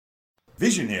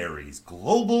Visionaries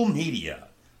Global Media,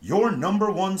 your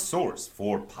number one source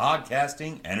for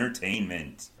podcasting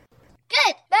entertainment.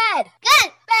 Good, bad,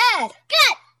 good, bad,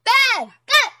 good, bad,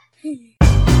 good.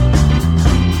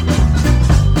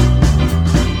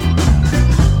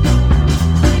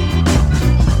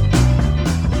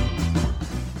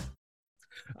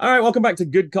 All right, welcome back to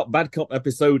Good Cop, Bad Cop,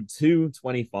 episode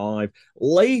 225.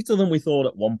 Later than we thought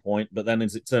at one point, but then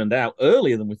as it turned out,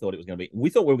 earlier than we thought it was going to be. We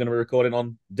thought we were going to be recording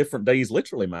on different days,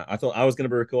 literally, Matt. I thought I was going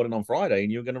to be recording on Friday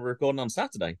and you were going to be recording on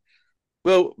Saturday.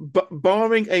 Well,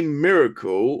 barring a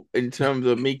miracle in terms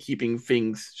of me keeping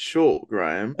things short,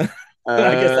 Graham, I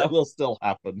guess that will still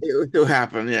happen. it will still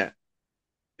happen, yeah.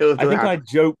 I think I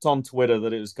joked on Twitter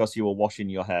that it was because you were washing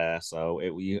your hair, so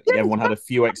everyone had a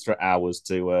few extra hours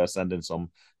to send in some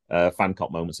fan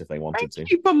cop moments if they wanted to.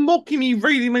 Thank you for mocking me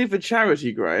raising money for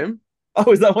charity, Graham.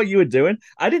 Oh, is that what you were doing?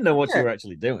 I didn't know what you were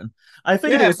actually doing. I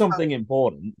figured it was something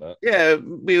important, but yeah,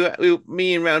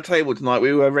 me and Round Table tonight.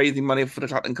 We were raising money for the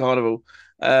Clapton Carnival.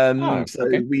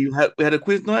 Okay. we had a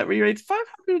quiz night. We raised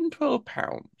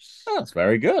 £512. Oh, that's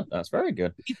very good. That's very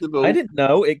good. Feasible. I didn't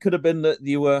know. It could have been that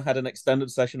you had an extended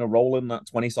session of rolling that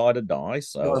 20-sided die.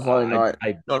 So Not a Friday night.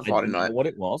 I didn't know what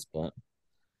it was, but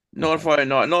not a Friday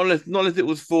night. Not unless it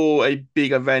was for a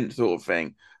big event sort of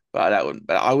thing. But I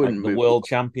wouldn't like the World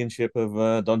Championship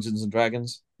of Dungeons and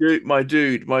Dragons. Dude, my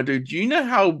dude. Do you know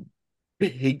how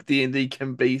big D&D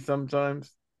can be sometimes?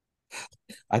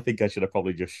 I think I should have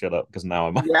probably just shut up because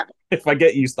now Yeah. if I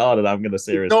get you started, I'm going to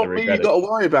seriously Not me regret you got to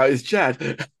worry about is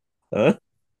Chad. Huh?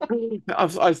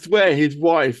 I swear his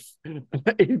wife when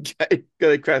I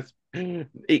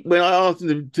asked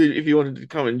him to if he wanted to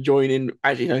come and join in,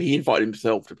 actually no, he invited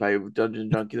himself to play with Dungeon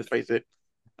Junkie, let's face it.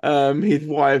 His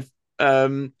wife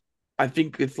I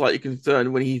think it's slightly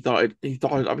concerned when he started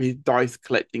up his dice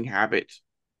collecting habit.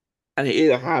 And it is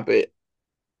a habit.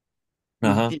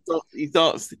 Uh-huh.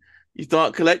 You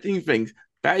start collecting things.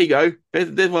 There you go.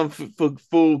 There's one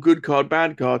for good card,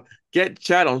 bad card. Get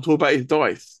Chad on to talk about his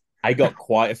dice. I got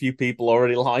quite a few people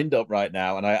already lined up right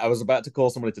now, and I was about to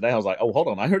call somebody today. I was like, oh, hold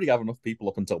on, I already have enough people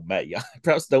up until May. I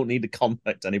perhaps don't need to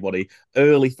contact anybody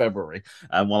early February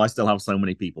while I still have so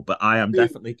many people. But I am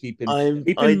definitely keeping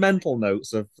mental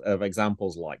notes of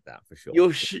examples like that for sure.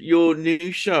 Your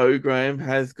new show, Graham,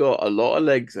 has got a lot of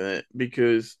legs in it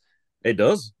because it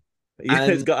does. Yeah,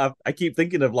 it's got. I keep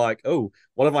thinking of like, oh,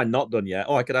 what have I not done yet?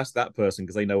 Oh, I could ask that person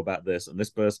because they know about this and this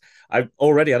person. I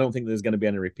don't think there's going to be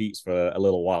any repeats for a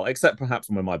little while, except perhaps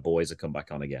when my boys have come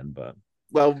back on again. But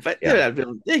they're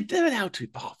allowed to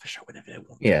bar the show whenever they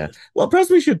want. Yeah. Well, perhaps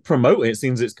we should promote it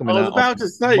since it's coming out. I was about to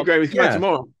say, Graham, it's coming out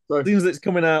tomorrow. So. Seems it's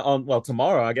coming out on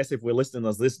tomorrow. I guess if we're listening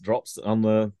as this drops on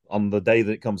the day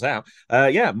that it comes out.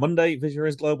 Monday,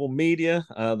 Visionaries Global Media.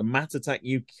 The Matt Attack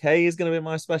UK is going to be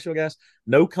my special guest.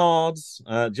 No cards,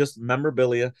 just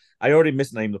memorabilia. I already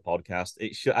misnamed the podcast.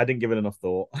 I didn't give it enough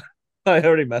thought. I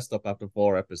already messed up after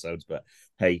 4 episodes, but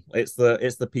hey, it's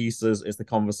the pieces, it's the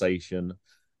conversation.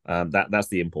 That's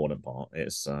the important part.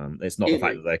 It's not the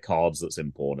fact that they're cards that's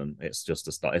important. It's just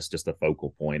a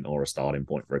focal point or a starting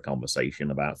point for a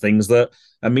conversation about things that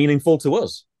are meaningful to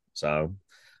us. So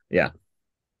yeah,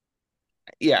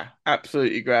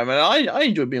 absolutely, Graham. And I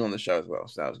enjoyed being on the show as well,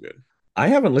 so that was good. I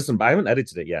haven't listened, but I haven't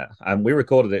edited it yet. We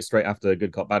recorded it straight after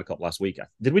Good Cop Bad Cop last week.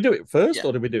 Did we do it first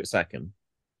or did we do it second?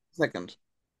 Second.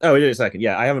 Oh, we did it second.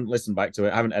 Yeah, I haven't listened back to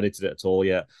it. I haven't edited it at all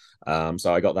yet.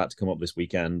 So I got that to come up this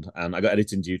weekend, and I got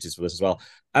editing duties for this as well.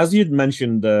 As you'd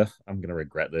mentioned, I'm going to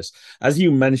regret this. As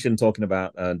you mentioned, talking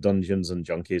about Dungeons and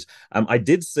Junkies, I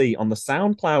did see on the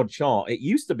SoundCloud chart, it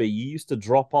used to be you used to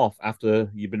drop off after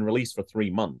you've been released for 3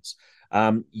 months.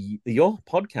 Your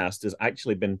podcast has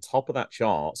actually been top of that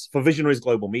charts for Visionaries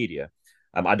Global Media.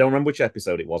 I don't remember which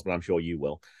episode it was, but I'm sure you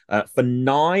will. For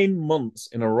 9 months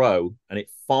in a row, and it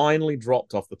finally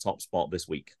dropped off the top spot this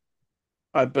week.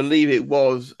 I believe it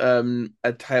was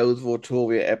a Tales of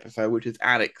Autoria episode, which is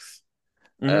Alex.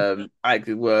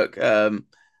 Alex's work.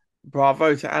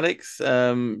 Bravo to Alex.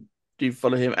 Do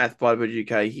follow him at Spider-Man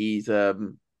UK. He's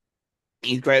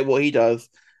great at what he does.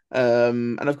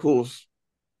 And of course,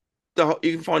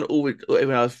 you can find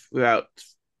everyone else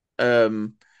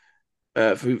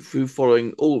through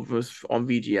following all of us on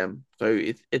VGM. So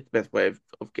it's the best way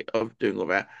of doing all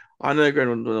that. I know going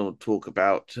on to talk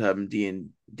about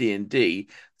D&D.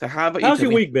 So how about how's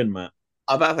your week been, Matt?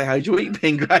 I'm about to say, how's your week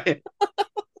been, Graham?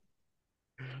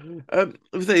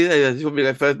 This will be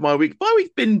the first. My week's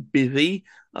been busy.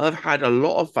 I've had a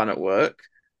lot of fun at work.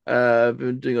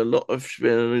 Been doing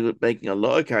making a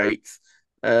lot of cakes.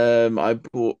 I've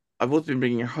also been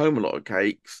bringing home a lot of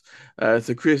cakes.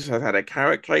 So Chris has had a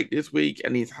carrot cake this week,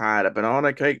 and he's had a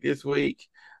banana cake this week.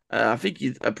 I think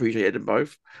he appreciated them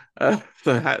both. So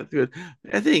that's good.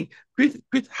 I think Chris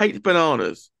hates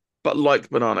bananas, but likes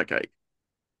banana cake.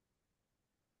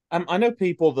 I know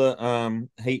people that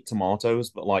hate tomatoes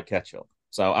but like ketchup.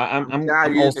 So Yeah,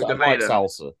 I'm you also the I like tomato.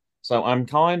 salsa. So I'm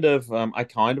kind of I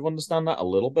kind of understand that a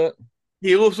little bit.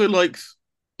 He also likes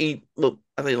eat. Look,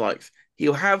 I think he likes.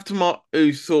 He'll have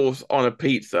tomato sauce on a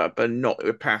pizza, but not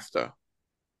with pasta.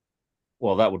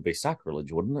 Well, that would be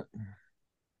sacrilege, wouldn't it?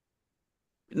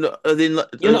 No, then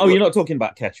You're not talking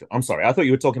about ketchup. I'm sorry. I thought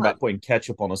you were talking about putting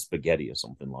ketchup on a spaghetti or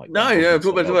something like that. no, I was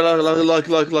no, going to say, talk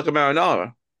oh, about like a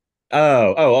marinara.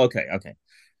 okay, okay.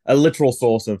 A literal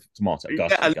sauce of tomato. Yeah,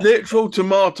 Gotcha, a gotcha. literal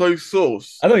tomato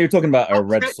sauce. I thought you were talking about a Not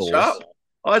red sauce. ketchup.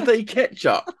 I say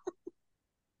ketchup.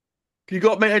 You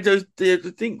got to make those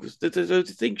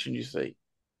distinctions, you see.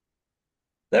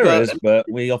 There But is, but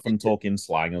we often talk in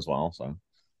slang as well. So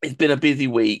it's been a busy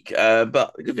week.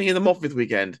 But the good thing is I'm off this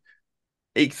weekend.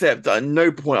 Except at no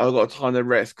point I've got time to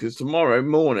rest because tomorrow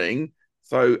morning,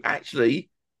 so actually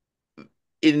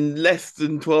in less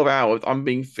than 12 hours, I'm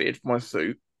being fitted for my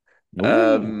suit. ooh.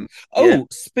 Yeah, Oh,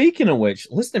 speaking of which,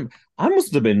 listen, I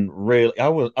must have been really I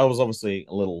was obviously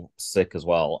a little sick as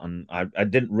well, and I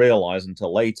didn't realize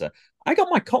until later. I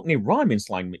got my Cockney rhyming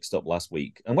slang mixed up last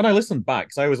week. And when I listened back,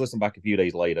 because I always listen back a few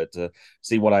days later to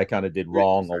see what I kind of did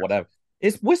wrong or whatever,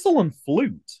 it's whistle and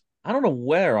flute. I don't know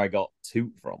where I got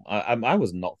toot from. I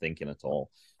was not thinking at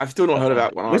all. I've still not heard of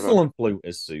that one either. Whistle and flute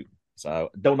is suit. So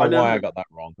don't know I why I never, got that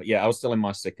wrong. But yeah, I was still in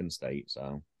my sickened state.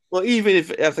 So well, even if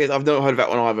I've not heard of that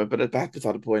one either, but that's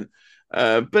beside the point.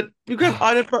 But because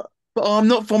but I'm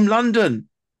not from London.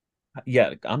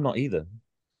 yeah, I'm not either.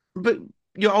 But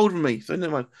you're older than me, so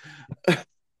never mind.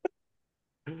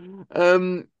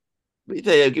 Um, but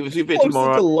yeah, give us a bit Closer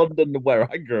tomorrow. to London than where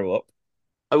I grew up.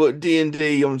 I got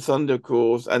D&D on Sunday, of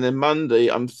course, and then Monday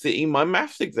I'm sitting my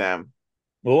maths exam.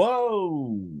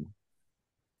 Whoa.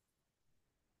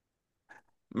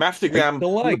 Maths Break exam. the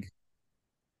leg.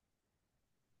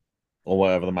 Or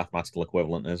whatever the mathematical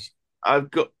equivalent is.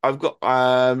 I've got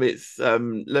it's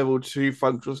level 2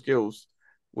 functional skills,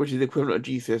 which is the equivalent of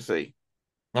GCSE.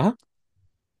 Uh-huh.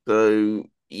 So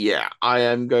yeah, I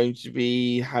am going to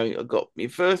be having I got my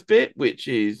first bit, which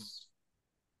is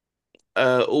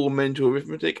all mental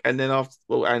arithmetic, and then after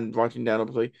and writing down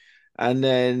obviously, and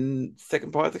then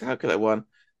second part is the calculator one,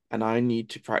 and I need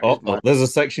to practice Oh, my there's a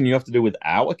section you have to do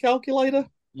without a calculator. Oh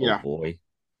yeah. boy.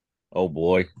 Oh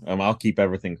boy. I'll keep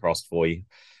everything crossed for you.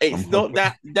 I'm It's not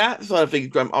hoping. that side of things,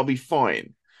 Graham. I'll be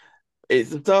fine.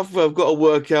 It's the stuff where I've got to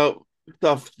work out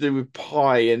stuff to do with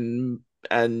pi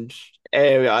and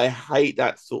area. I hate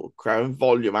that sort of crap and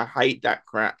volume. I hate that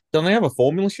crap. Don't they have a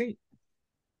formula sheet?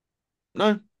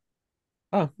 No,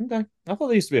 Oh, okay. I thought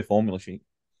there used to be a formula sheet.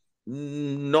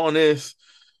 not on this.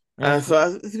 Yeah.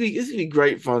 So it's gonna be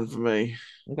great fun for me.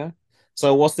 Okay.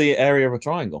 So what's the area of a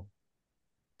triangle?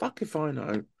 Fuck if I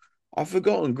know. I've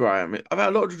forgotten, Graham. I've had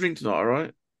a lot to drink tonight. All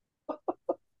right.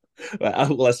 Well,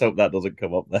 let's hope that doesn't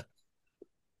come up there.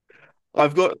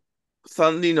 I've got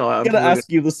Sunday night. I'm gonna ask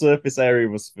you the surface area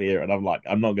of a sphere, and I'm like,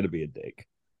 I'm not gonna be a dick.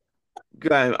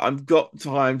 Graham, I've got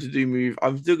time to do move.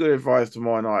 I'm still going to revise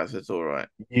tomorrow night, so it's all right.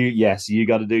 You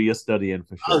got to do your studying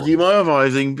for I'll sure. do my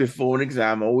revising before an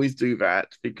exam. I always do that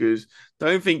because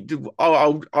don't think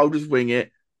I'll just wing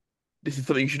it. This is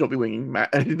something you should not be winging,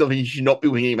 Matt. This is something you should not be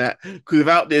winging, Matt. Because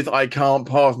without this, I can't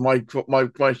pass my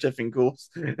chefing course.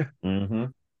 Mm-hmm.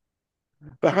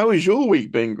 But how has your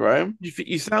week been, Graham?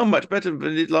 You sound much better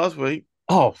than you did last week.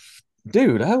 Oh,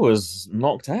 dude, I was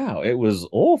knocked out. It was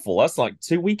awful. That's like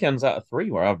 2 weekends out of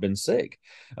 3 where I've been sick.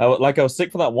 Like I was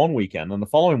sick for that one weekend, and the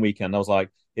following weekend I was like,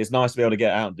 it's nice to be able to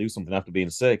get out and do something after being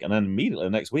sick. And then immediately the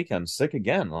next weekend, sick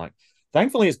again. Like,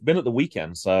 thankfully, it's been at the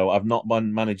weekend, so I've not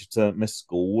managed to miss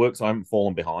schoolwork, so I haven't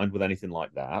fallen behind with anything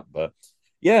like that. But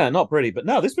yeah, not pretty. But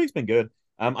no, this week's been good.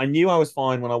 I knew I was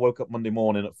fine when I woke up Monday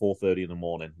morning at 4:30 in the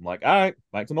morning. I'm like, all right,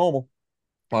 back to normal.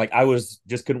 Like I was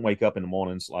just couldn't wake up in the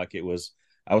mornings. Like it was,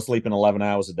 I was sleeping 11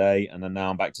 hours a day, and then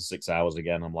now I'm back to 6 hours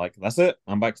again. I'm like, that's it.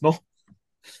 I'm back to normal.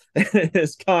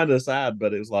 It's kind of sad,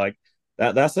 but it was like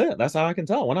that's it. That's how I can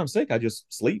tell when I'm sick. I just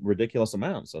sleep ridiculous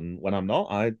amounts, and when I'm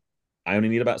not, I only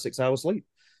need about 6 hours sleep.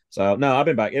 So no, I've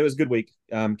been back. It was a good week.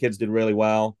 Kids did really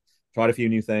well. Tried a few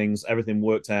new things. Everything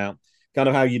worked out. Kind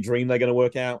of how you dream they're going to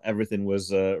work out. Everything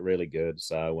was really good.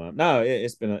 So no,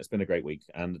 it's been a great week,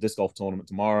 and the disc golf tournament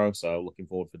tomorrow. So looking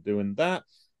forward for doing that.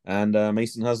 And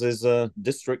Mason has his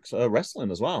district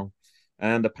wrestling as well.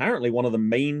 And apparently, one of the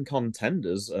main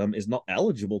contenders is not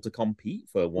eligible to compete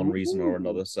for one reason or Ooh.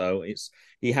 another. So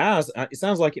he has. It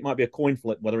sounds like it might be a coin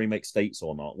flip whether he makes states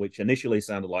or not, which initially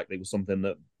sounded like it was something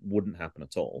that wouldn't happen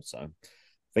at all. So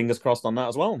fingers crossed on that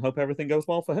as well, and hope everything goes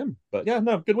well for him. But yeah,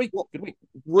 no, good week. Good week.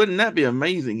 Wouldn't that be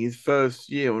amazing? His first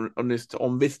year on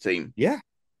this team. Yeah.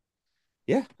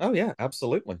 Yeah. Oh yeah,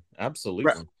 absolutely.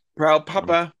 Absolutely. Proud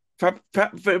Papa. For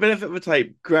the benefit of the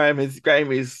tape, Graham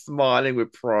is smiling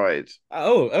with pride.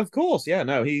 Oh, of course. Yeah,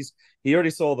 no, he already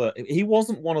saw that he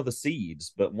wasn't one of the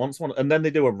seeds, but and then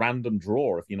they do a random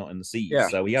draw if you're not in the seeds. Yeah.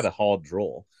 So he had a hard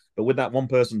draw. But with that one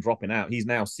person dropping out, he's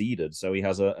now seeded, so he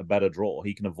has a better draw.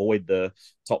 He can avoid the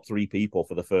top 3 people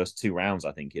for the first 2 rounds,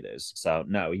 I think it is. So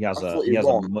no, he has a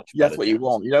much better That's what you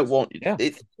want. You don't want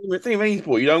it's the thing of any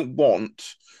sport. You don't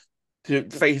want to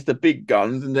face the big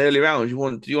guns in the early rounds. You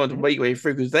want to make your way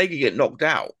through because they could get knocked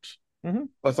out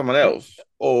by someone else.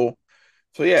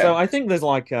 So yeah. So I think there's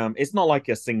like it's not like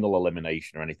a single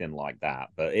elimination or anything like that,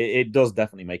 but it does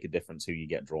definitely make a difference who you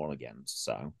get drawn against.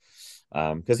 So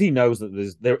because he knows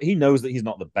that he knows that he's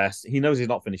not the best. He knows he's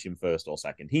not finishing first or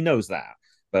second. He knows that,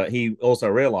 but he also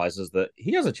realizes that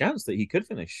he has a chance that he could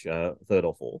finish third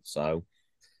or fourth. So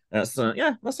that's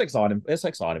that's exciting. It's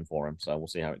exciting for him. So we'll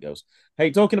see how it goes.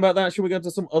 Hey, talking about that, should we go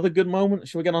to some other good moments?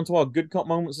 Should we get on to our good cop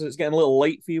moments? It's getting a little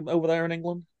late for you over there in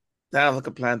England. Sounds like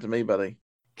a plan to me, buddy.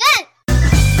 Good.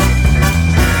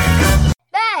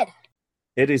 Bad.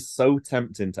 It is so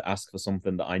tempting to ask for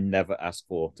something that I never ask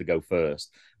for to go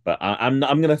first, but I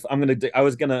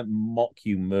was gonna mock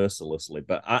you mercilessly,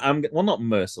 but I'm well, not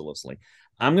mercilessly.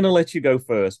 I'm gonna let you go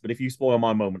first, but if you spoil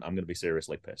my moment, I'm gonna be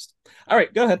seriously pissed. All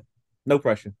right, go ahead. No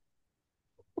pressure.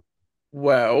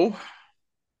 Well,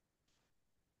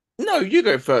 no, you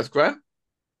go first, Graham.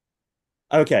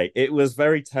 Okay, it was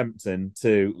very tempting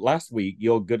to last week.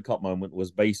 Your good cop moment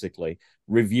was basically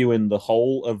reviewing the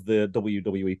whole of the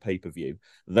WWE pay-per-view,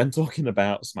 then talking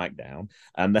about SmackDown,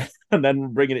 and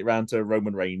then bringing it round to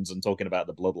Roman Reigns and talking about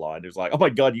the Bloodline. It was like, oh my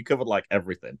god, you covered like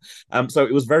everything. So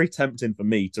it was very tempting for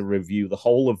me to review the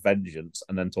whole of Vengeance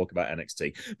and then talk about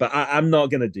NXT, but I'm not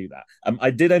going to do that.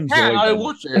 I did enjoy. I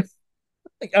watched it.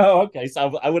 Oh, okay.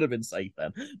 So I would have been safe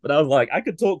then. But I was like, I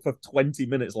could talk for 20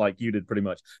 minutes like you did pretty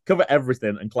much, cover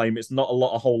everything and claim it's not a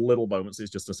lot of whole little moments.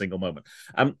 It's just a single moment.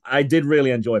 I did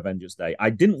really enjoy Vengeance Day. I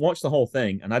didn't watch the whole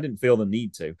thing and I didn't feel the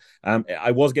need to.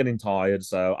 I was getting tired.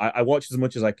 So I watched as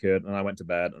much as I could and I went to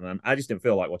bed and then I just didn't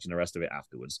feel like watching the rest of it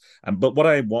afterwards. But what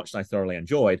I watched, I thoroughly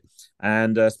enjoyed.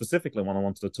 And specifically what I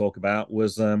wanted to talk about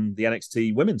was the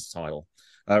NXT women's title.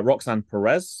 Roxanne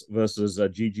Perez versus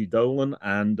Gigi Dolan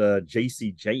and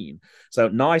JC Jane. So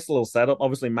nice little setup.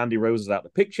 Obviously, Mandy Rose is out the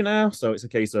picture now, so it's a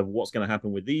case of what's going to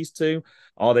happen with these two.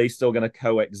 Are they still going to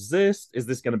coexist? Is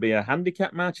this going to be a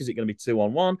handicap match? Is it going to be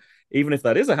 2-on-1? Even if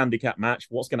that is a handicap match,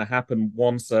 what's going to happen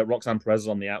once Roxanne Perez is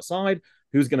on the outside?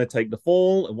 Who's going to take the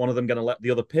fall? One of them going to let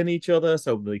the other pin each other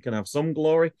so they can have some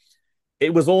glory?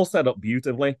 It was all set up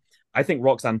beautifully. I think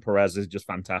Roxanne Perez is just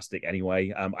fantastic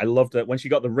anyway. I loved it. When she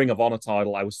got the Ring of Honor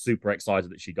title, I was super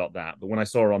excited that she got that. But when I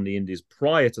saw her on the Indies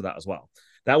prior to that as well,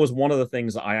 that was one of the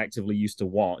things that I actively used to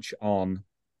watch on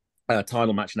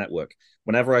Title Match Network.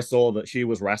 Whenever I saw that she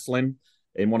was wrestling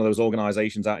in one of those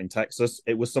organizations out in Texas,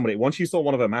 it was somebody, once you saw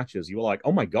one of her matches, you were like,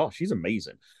 oh my gosh, she's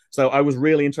amazing. So I was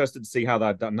really interested to see how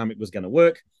that dynamic was going to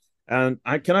work. And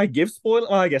can I give spoilers?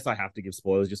 Well, I guess I have to give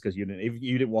spoilers just because you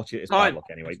didn't watch it. It's bad luck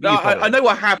anyway. No, I know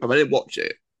what happened. I didn't watch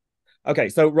it. Okay,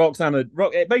 so Roxanne,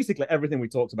 basically everything we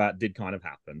talked about did kind of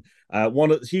happen.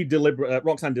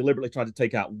 Roxanne deliberately tried to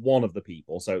take out one of the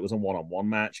people, so it was a one-on-one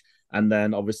match. And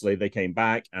then obviously they came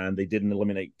back and they didn't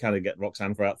get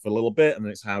Roxanne out for a little bit, and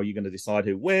then it's how you're going to decide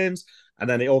who wins. And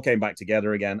then it all came back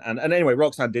together again. And anyway,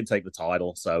 Roxanne did take the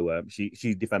title, so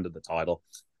she defended the title.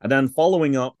 And then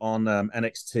following up on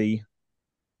NXT,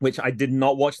 which I did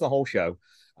not watch the whole show.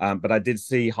 But I did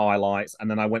see highlights, and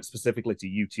then I went specifically to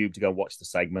YouTube to go watch the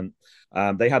segment.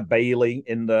 They had Bayley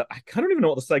in the... I don't even know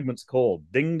what the segment's called.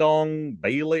 Ding Dong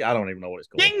Bayley? I don't even know what it's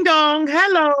called. Ding Dong,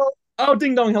 hello! Oh,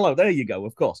 Ding Dong, hello. There you go,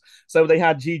 of course. So they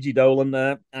had Gigi Dolan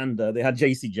there, and they had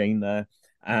JC Jane there.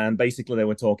 And basically they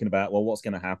were talking about, well, what's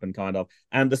going to happen, kind of.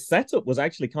 And the setup was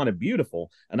actually kind of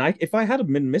beautiful. And if I had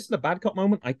been missing a bad cop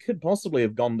moment, I could possibly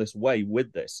have gone this way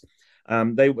with this.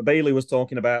 Bayley was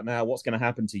talking about now what's going to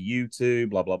happen to you two,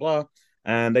 blah, blah, blah.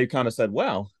 And they kind of said,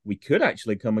 well, we could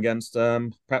actually come against,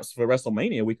 perhaps for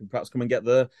WrestleMania, we could perhaps come and get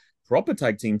the proper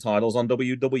tag team titles on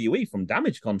WWE from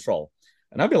Damage Control.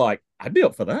 And I'd be like, I'd be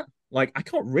up for that. Like, I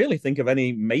can't really think of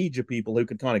any major people who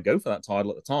could kind of go for that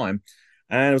title at the time.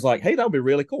 And it was like, hey, that would be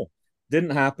really cool. Didn't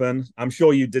happen. I'm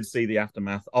sure you did see the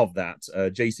aftermath of that.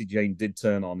 JC Jane did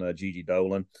turn on Gigi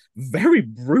Dolan very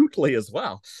brutally as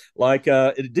well. Like,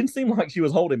 it didn't seem like she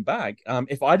was holding back.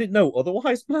 If I didn't know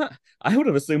otherwise, Matt, I would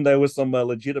have assumed there was some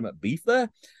legitimate beef there.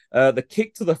 The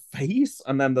kick to the face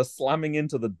and then the slamming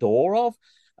into the door of.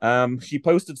 She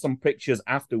posted some pictures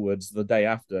afterwards, the day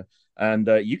after, and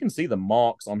you can see the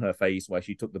marks on her face where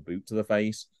she took the boot to the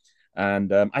face.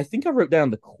 And I think I wrote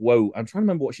down the quote. I'm trying to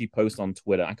remember what she posted on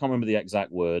Twitter. I can't remember the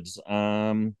exact words.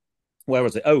 Where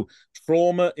was it? Oh,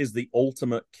 trauma is the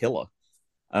ultimate killer.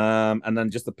 And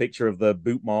then just a picture of the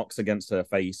boot marks against her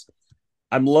face.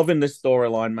 I'm loving this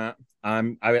storyline, Matt.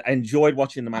 I enjoyed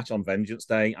watching the match on Vengeance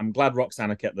Day. I'm glad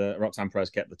Roxanne Perez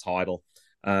kept the title.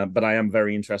 But I am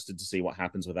very interested to see what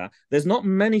happens with that. There's not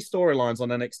many storylines on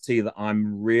NXT that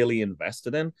I'm really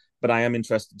invested in, but I am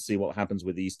interested to see what happens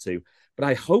with these two. But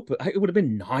I hope it would have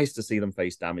been nice to see them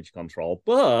face Damage Control.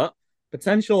 But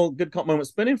potential good cop moment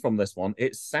spinning from this one.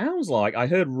 It sounds like I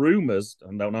heard rumors,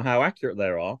 and don't know how accurate they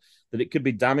are, that it could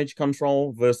be Damage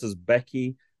Control versus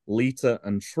Becky, Lita,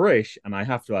 and Trish. And I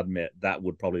have to admit that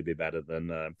would probably be better than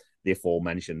the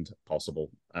aforementioned possible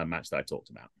match that I talked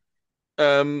about.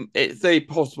 It's very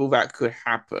possible that could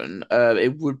happen.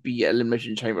 It would be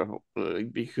Elimination Chamber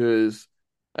because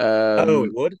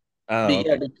it would.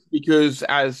 Okay. Because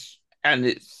it's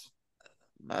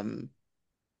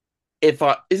if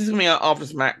this is coming out after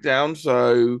SmackDown,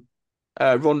 so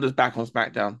Ronda's back on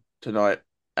SmackDown tonight.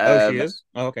 She is.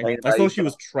 Oh, okay. I thought she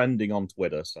was trending on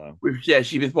Twitter. So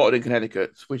she's been spotted in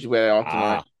Connecticut, which is where they are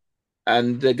tonight.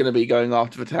 And they're going to be going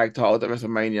after the tag title at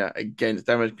WrestleMania against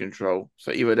Damage Control.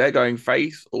 So either they're going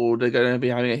face or they're going to be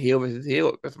having a heel versus heel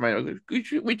at WrestleMania,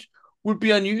 which would be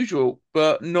unusual,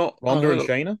 but not Ronda and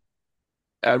Shayna.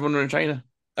 Ronda and Shayna.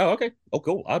 Oh, okay. Oh,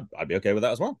 cool. I'd be okay with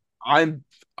that as well. I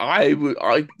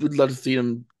would love to see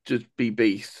them just be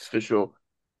beasts for sure.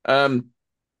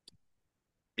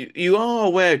 You are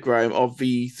aware, Graham, of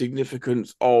the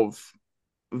significance of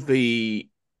the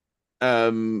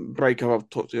breakup of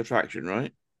Toxic Attraction,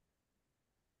 right?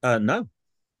 No.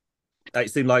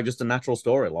 It seemed like just a natural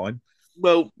storyline.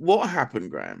 Well, what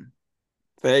happened, Graham?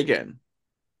 There again,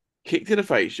 kick to the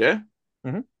face, yeah,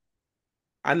 and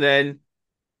then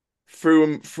threw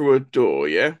him through a door,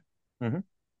 yeah.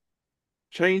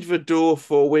 Change the door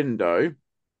for a window.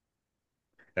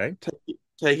 Okay.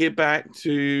 Take it back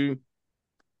to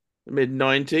the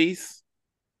mid-90s.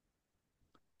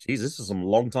 Jeez, this is some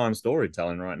long-time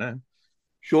storytelling right now.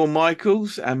 Shawn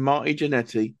Michaels and Marty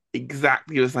Jannetty,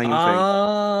 exactly the same thing.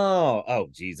 Oh,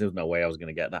 geez, there's no way I was going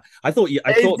to get that. I thought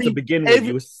to begin with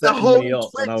you were setting me up,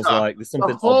 Twitter, and I was like, "There's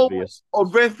something obvious." On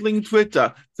wrestling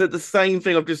Twitter said the same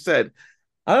thing I've just said.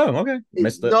 Oh, okay,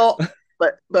 missed it.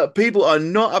 But people are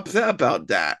not upset about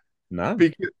that. No,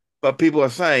 but people are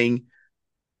saying,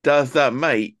 "Does that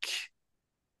make?"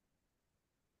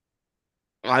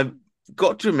 I've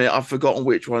got to admit, I've forgotten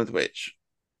which one is which.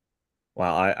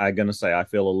 Well, I'm going to say I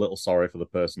feel a little sorry for the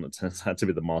person that turns out to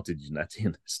be the Marty Jannetty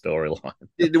in this storyline.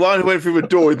 The one who went through the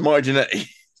door with Marty Jannetty.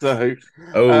 So,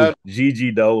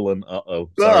 Gigi Dolan. But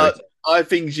sorry. I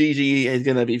think Gigi is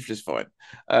going to be just fine.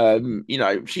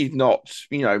 She's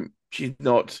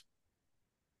not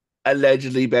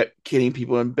allegedly killing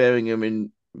people and burying them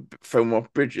in throwing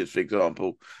off bridges, for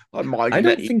example. Like I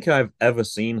don't think I've ever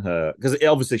seen her, because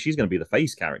obviously she's going to be the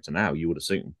face character now, you would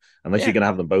assume, unless you're going to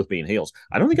have them both being heels.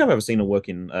 I don't think I've ever seen her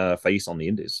working face on the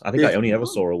Indies. I think I only ever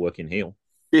saw her working heel.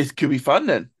 This could be fun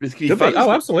then. This could be fun.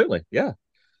 Oh, absolutely. Yeah.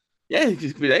 Yeah,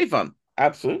 this could be very fun.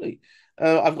 Absolutely.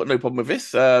 I've got no problem with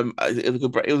this. It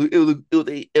was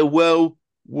a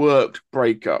well-worked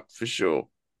breakup for sure.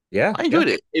 Yeah. I enjoyed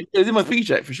it. It was in my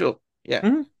feature for sure. Yeah.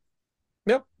 Mm-hmm.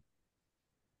 Yep.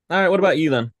 All right, what about you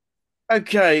then?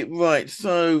 Okay, right.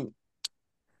 So,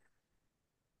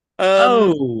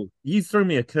 you threw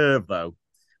me a curve though,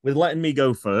 with letting me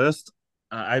go first.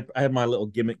 I had my little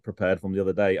gimmick prepared from the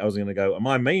other day. I was going to go, and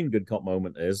my main good cop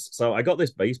moment is, so I got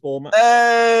this baseball match.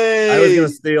 Hey! I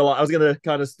was going to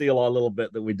kind of steal our little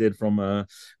bit that we did from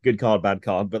Good Card, Bad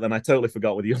Card, but then I totally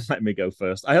forgot with you letting me go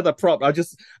first. I had that prop.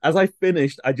 As I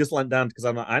finished, I just leant down because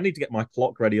I'm like, I need to get my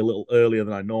clock ready a little earlier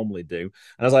than I normally do.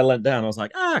 And as I leant down, I was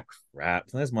like, crap,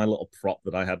 there's my little prop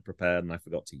that I had prepared and I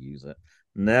forgot to use it.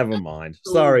 Never mind.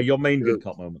 Sorry, your main good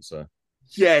cop moment, sir.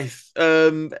 Yes,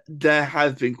 there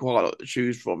has been quite a lot to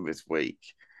choose from this week.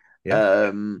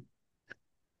 Yeah.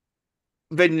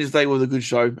 Vengeance Day was a good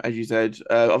show, as you said.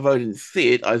 Although I didn't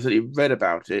see it, I certainly read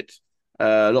about it.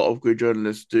 A lot of good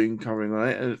journalists covering on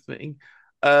it and everything.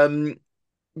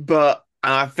 But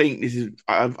I think this is,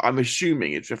 I'm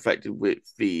assuming it's reflected with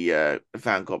the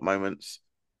fan cop moments.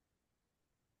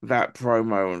 That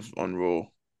promo on Raw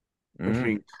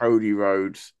between Cody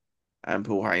Rhodes and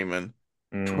Paul Heyman.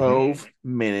 12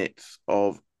 minutes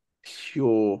of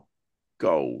pure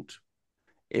gold.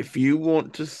 If you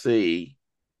want to see,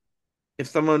 if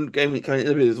someone gave me kind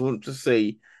of business want to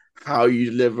see how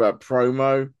you deliver a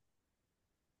promo,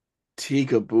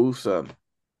 Tika Bulsa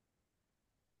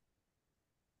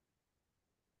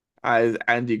as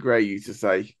Andy Gray used to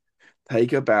say,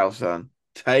 take a bow, son.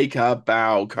 Take a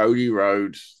bow, Cody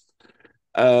Rhodes.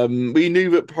 We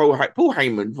knew that Paul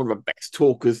Heyman, one of the best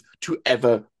talkers to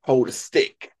ever hold a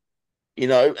stick,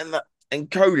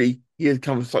 and Cody, he has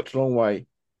come such a long way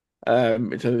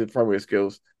in terms of primary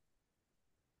skills.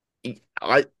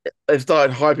 I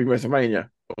started hyping WrestleMania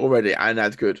already, and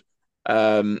that's good.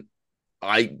 As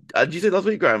you said last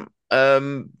week, Graham,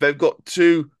 they've got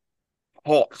two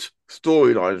hot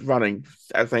storylines running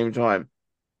at the same time,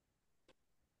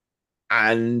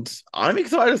 and I'm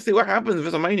excited to see what happens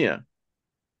with WrestleMania.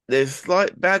 There's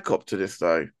slight bad cop to this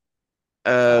though,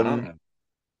 Isn't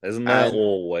there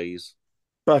always?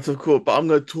 But of course, I'm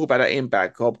going to talk about that in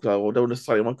bad cop because I don't want to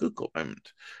say my good cop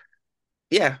moment.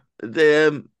 Yeah, they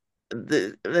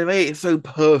made it so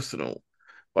personal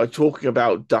by talking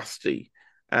about Dusty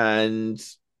and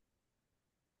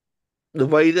the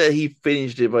way that he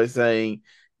finished it by saying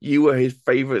you were his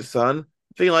favorite son.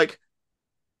 Being like,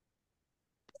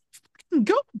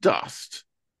 God, Dust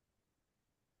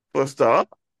for a start.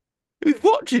 He was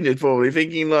watching it probably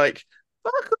thinking like,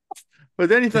 fuck off. But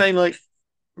then he's saying like,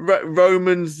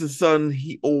 Roman's the son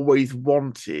he always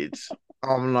wanted.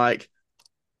 I'm like,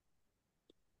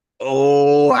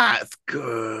 oh, that's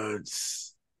good.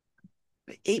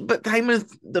 But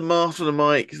Heyman's the master of the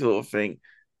mic sort of thing.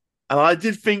 And I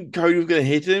did think Cody was going to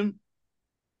hit him,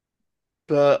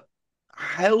 but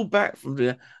I held back from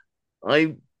there.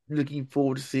 I'm looking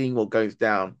forward to seeing what goes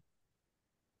down.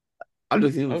 I'm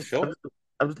just looking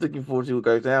forward to see what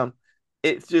goes down.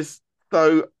 It's just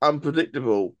so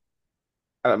unpredictable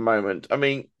at the moment. I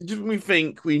mean, just when we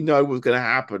think we know what's going to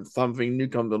happen, something new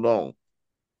comes along.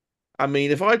 I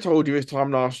mean, if I told you this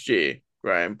time last year,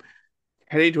 Graham,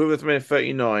 heading to WrestleMania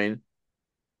 39,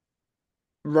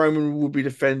 Roman would be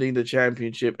defending the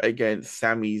championship against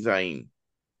Sami Zayn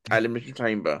at Elimination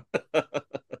Chamber. That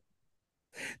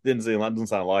doesn't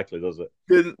sound likely, does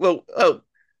it? Well,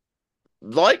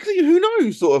 likely, who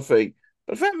knows, sort of thing.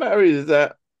 But the fact of the matter is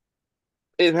that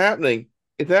it's happening.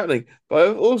 It's happening.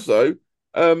 But also,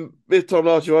 this time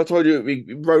last year, I told you it would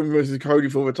be Roman versus Cody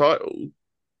for the title.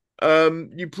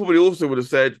 You probably also would have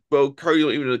said, well, Cody's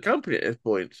not even in the company at this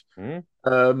point.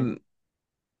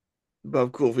 But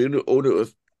of course, we all knew it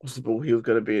was possible he was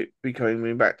going to be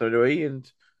coming back to WWE,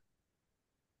 and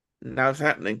now it's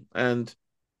happening. And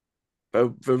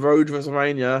the road to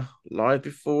WrestleMania lies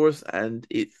before us, and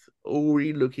it's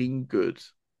already looking good.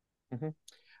 Mm-hmm.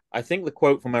 I think the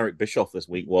quote from Eric Bischoff this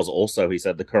week was also, he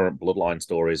said, the current bloodline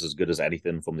story is as good as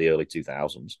anything from the early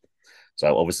 2000s.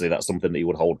 So obviously that's something that he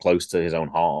would hold close to his own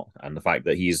heart. And the fact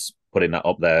that he's putting that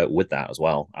up there with that as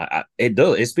well,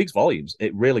 it speaks volumes.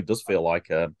 It really does feel like,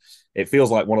 it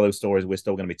feels like one of those stories we're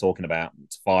still going to be talking about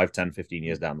 5, 10, 15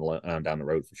 years down the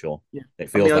road for sure. Yeah. It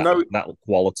feels that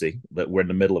quality that we're in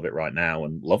the middle of it right now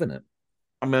and loving it.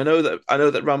 I mean, I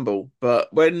know that Rumble, but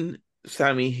when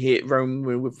Sammy hit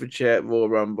Roman with the chair at Royal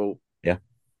Rumble, yeah,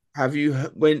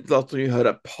 when last time you heard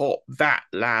a pop that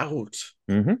loud?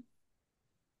 Mm-hmm.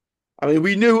 I mean,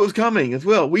 we knew it was coming as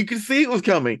well. We could see it was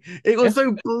coming. It was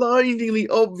so blindingly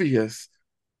obvious,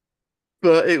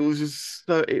 but it was just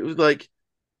it was like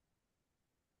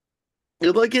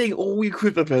getting all your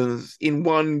Christmas presents in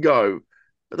one go.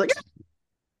 But like,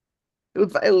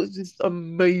 it was just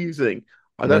amazing.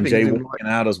 I don't think Jay walking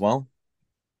out as well.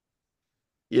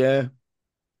 Yeah,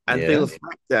 and thing on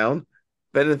SmackDown,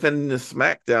 they're defending the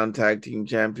SmackDown Tag Team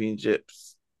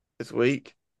Championships this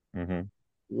week. Mm-hmm.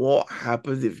 What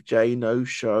happens if Jay no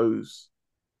shows?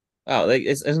 Oh,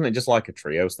 isn't it just like a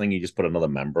trios thing? You just put another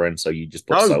member in, so you just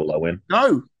put Solo in.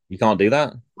 No, you can't do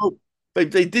that. Well, they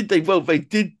did. Well,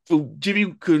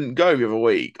 Jimmy couldn't go the other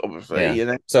week, obviously.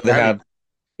 Yeah. So they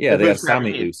had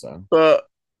Sammy Uso, but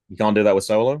you can't do that with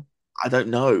Solo. I don't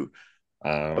know.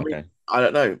 Okay. I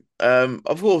don't know.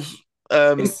 Of course.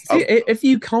 If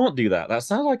you can't do that, that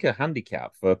sounds like a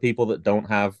handicap for people that don't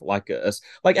have like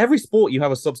every sport you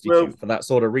have a substitute for that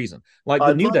sort of reason. Like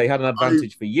the New Day had an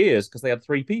advantage for years because they had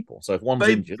 3 people. So if one's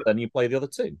injured, then you play the other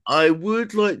 2. I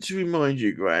would like to remind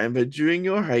you, Graham, that during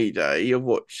your heyday of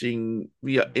watching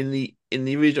in the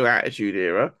original Attitude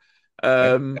Era,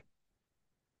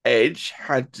 Edge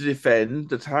had to defend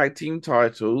the tag team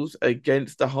titles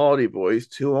against the Hardy Boys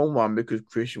 2-on-1 because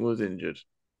Christian was injured.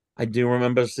 I do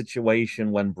remember a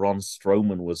situation when Braun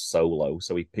Strowman was solo,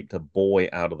 so he picked a boy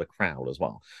out of the crowd as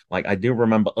well. Like, I do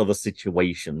remember other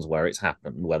situations where it's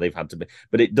happened, where they've had to be,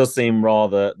 but it does seem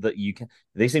rather that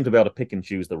they seem to be able to pick and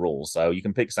choose the rules. So you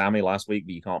can pick Sammy last week,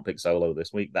 but you can't pick Solo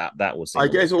this week. That would seem. I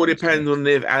guess it all depends on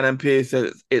if Adam Pearce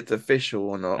says it's official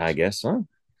or not. I guess so.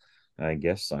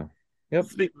 Yep.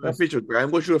 Speaking of official,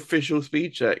 Graham, what's your official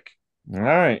speed check? All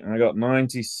right, I got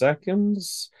 90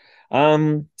 seconds.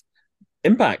 Um,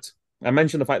 Impact. I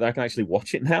mentioned the fact that I can actually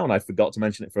watch it now, and I forgot to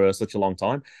mention it for such a long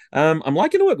time. I'm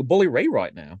liking the work with Bully Ray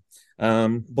right now.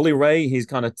 Bully Ray, he's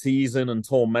kind of teasing and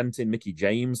tormenting Mickey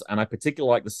James, and I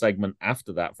particularly like the segment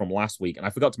after that from last week, and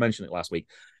I forgot to mention it last week.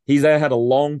 He's there had a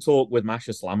long talk with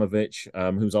Masha Slamovich,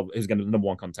 who's going to be the number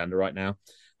one contender right now,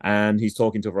 and he's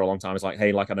talking to her for a long time. It's like,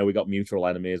 hey, like I know we got mutual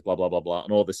enemies, blah blah blah blah,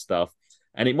 and all this stuff.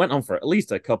 And it went on for at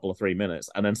least a couple of 3 minutes.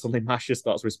 And then suddenly Masha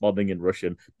starts responding in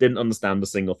Russian. Didn't understand a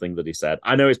single thing that he said.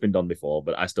 I know it's been done before,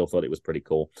 but I still thought it was pretty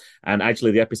cool. And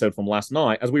actually, the episode from last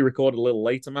night, as we recorded a little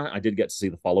later, Matt, I did get to see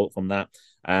the follow up from that.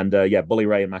 And yeah, Bully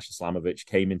Ray and Masha Slamovich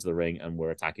came into the ring and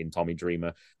were attacking Tommy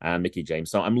Dreamer and Mickey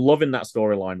James. So I'm loving that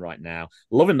storyline right now.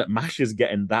 Loving that Masha's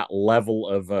getting that level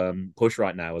of push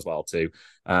right now as well, too.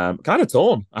 Kind of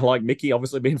torn. I like Mickey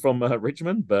obviously being from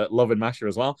Richmond, but loving Masha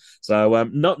as well. So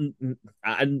not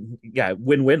and yeah,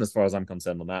 win-win as far as I'm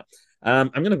concerned on that.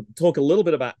 I'm going to talk a little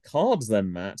bit about cards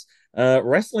then, Matt.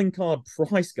 Wrestling Card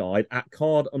Price Guide at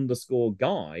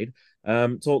card_guide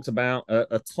talks about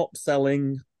a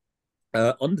top-selling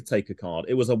Undertaker card.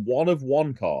 It was a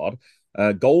one-of-one card.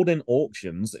 Gold in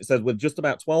auctions. It says with just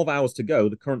about 12 hours to go,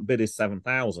 the current bid is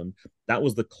 7,000. That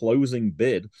was the closing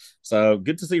bid. So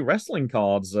good to see wrestling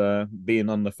cards being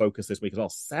on the focus this week as well.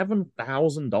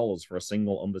 $7,000 for a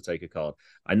single Undertaker card.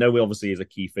 I know he obviously is a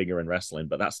key figure in wrestling,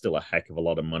 but that's still a heck of a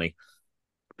lot of money.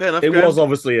 Fair enough, it Graham. was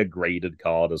obviously a graded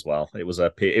card as well. It was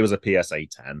a PSA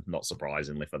 10, not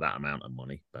surprisingly for that amount of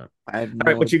money. But I have all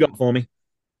right, what you got for me?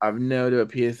 I've no idea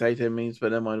what PSA 10 means, but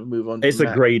then I'll move on. It's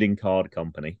a grading card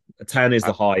company. A 10 is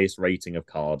the highest rating of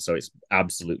cards, so it's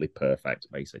absolutely perfect,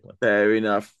 basically. Fair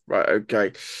enough. Right,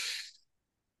 okay.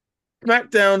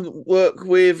 SmackDown work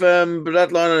with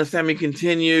Bloodline and Sammy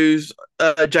continues.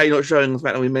 Jay not showing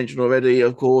SmackDown, we mentioned already,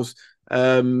 of course.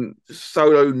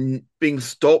 Solo being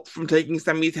stopped from taking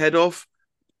Sammy's head off.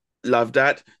 Love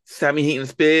that. Sammy hitting a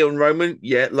spear on Roman.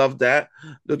 Yeah, love that.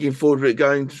 Looking forward to it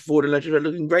going forward and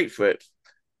looking great for it.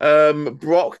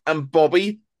 Brock and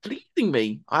Bobby pleasing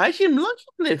me. I actually am liking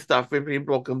this stuff between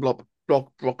Brock and Bobby.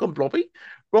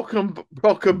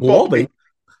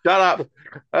 Shut up.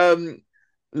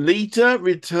 Lita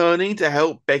returning to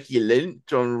help Becky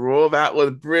Lynch on Raw. That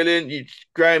was brilliant.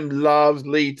 Graham loves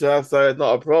Lita, so it's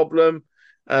not a problem.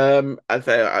 I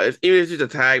say even if it's just a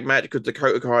tag match because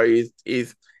Dakota Kai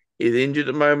is injured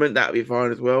at the moment, that'll be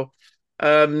fine as well.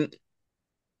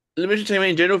 Elimination Chamber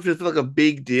in general feels like a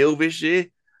big deal this year.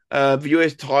 The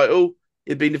US title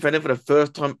is being defended for the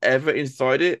first time ever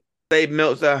inside it. Dave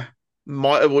Meltzer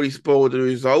might have already spoiled the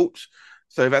result.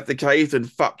 So if that's the case, then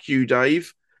fuck you,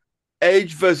 Dave.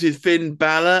 Edge versus Finn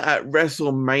Balor at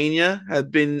WrestleMania has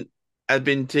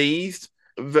been teased,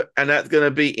 and that's going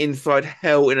to be inside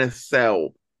Hell in a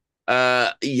Cell.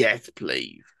 Yes,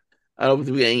 please. And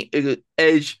obviously we're getting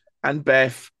Edge and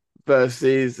Beth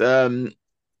versus Balor.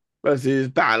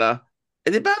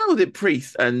 Is it Balor or is it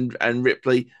Priest and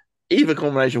Ripley? Either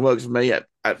combination works for me.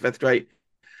 That's great.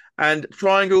 And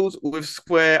triangles with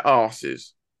square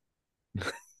asses.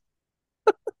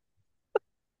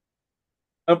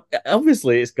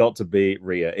 Obviously, it's got to be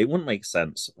Rhea. It wouldn't make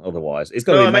sense otherwise. It's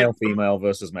got to be male-female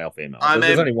versus male-female.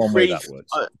 There's only one way that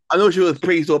works. I'm not sure it was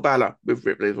Priest or Balor with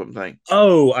Ripley is what I'm saying.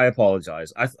 Oh, I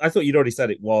apologize. I thought you'd already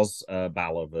said it was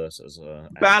Balor versus...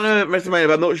 Balor, WrestleMania,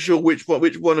 but I'm not sure which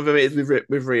one of them it is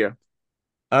with Rhea.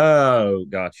 Oh,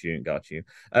 got you.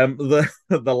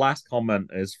 The last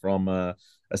comment is from a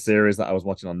series that I was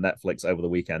watching on Netflix over the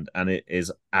weekend, and it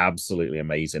is absolutely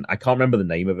amazing. I can't remember the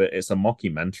name of it. It's a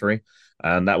mockumentary,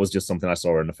 and that was just something I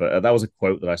saw in that was a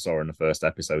quote that I saw in the first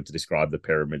episode to describe the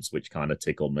pyramids, which kind of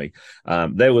tickled me.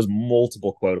 There was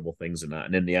multiple quotable things in that,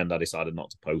 and in the end, I decided not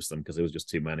to post them because there was just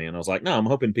too many. And I was like, no, I'm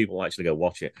hoping people will actually go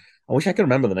watch it. I wish I could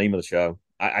remember the name of the show.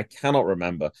 I cannot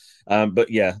remember. But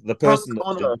yeah, the person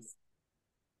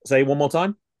Say one more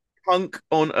time. Punk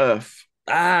on Earth.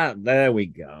 There we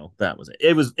go. That was it.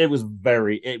 It was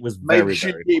very Make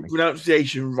sure you get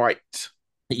pronunciation right.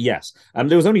 Yes.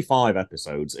 There was only 5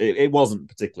 episodes. It wasn't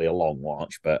particularly a long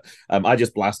watch, but I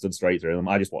just blasted straight through them.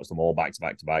 I just watched them all back to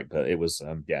back to back, but it was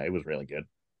it was really good.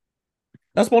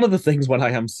 That's one of the things when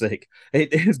I am sick.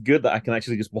 It is good that I can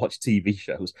actually just watch TV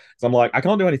shows. So I'm like, I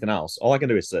can't do anything else. All I can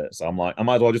do is sit. So I'm like, I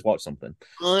might as well just watch something.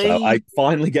 So I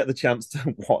finally get the chance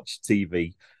to watch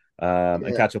TV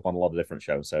and catch up on a lot of different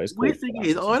shows. So it's cool. Weird thing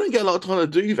is, I don't get a lot of time to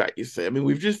do that. You see, I mean,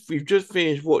 we've just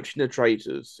finished watching The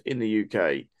Traitors in the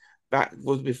UK. That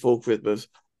was before Christmas.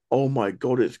 Oh my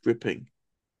god, it's gripping.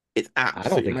 It's I don't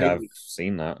absolutely think I've amazing.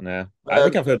 seen that. No, I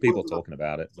think I've heard people Georgia talking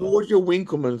about it, but Georgia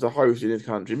Winkleman's a host in this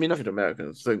country. I mean, nothing to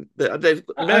Americans. So they've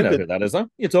I know Americans. who that is. Though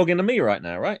you're talking to me right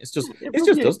now, right? Yeah, It's just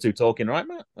yeah, us two talking, right,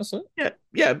 Matt? That's it. yeah,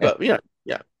 Yeah. but yeah.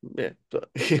 But,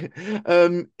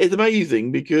 it's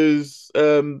amazing because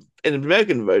in the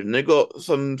American version they've got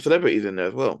some celebrities in there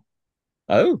as well.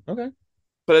 Oh, okay.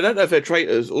 But I don't know if they're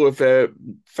traitors or if they're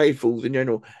faithfuls in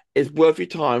general. It's worth your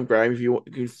time, Graham, if you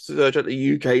want to search out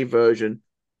the UK version.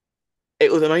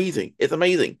 It was amazing. It's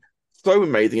amazing. So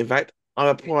amazing. In fact, I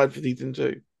applied for season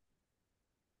 2.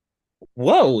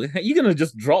 Whoa, you're gonna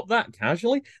just drop that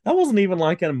casually? That wasn't even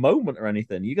like a moment or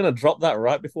anything. You're gonna drop that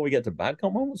right before we get to bad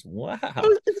cop moments? Wow.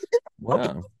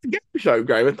 Wow. It's a game show,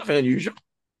 Graham. It's nothing unusual.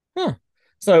 Huh.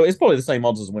 So it's probably the same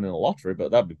odds as winning a lottery,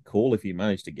 but that'd be cool if you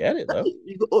managed to get it, though.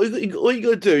 All you got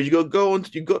to do is you got to go on.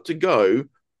 You got to go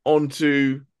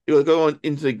onto. You got to go on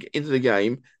into the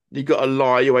game. You got to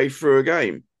lie your way through a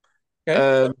game.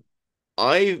 Okay.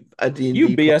 I a You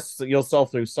D&D. BS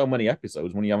yourself through so many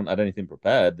episodes when you haven't had anything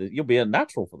prepared that you'll be a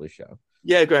natural for this show.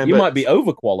 Yeah, Graham. You But might be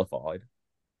overqualified.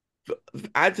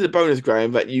 add to the bonus,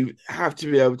 Graham, that you have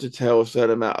to be able to tell a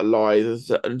certain amount of lies, a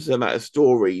certain amount of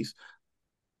stories.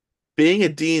 Being a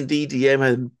D&D DM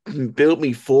has built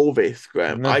me for this,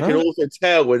 Graham. I can Uh-huh. also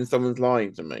tell when someone's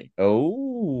lying to me.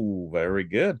 Oh, very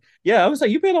good. Yeah, I was like,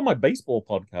 you've been on my baseball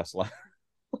podcast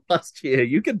last year.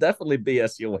 You can definitely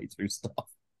BS your way through stuff.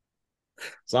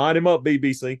 Sign him up,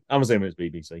 BBC. I'm assuming it's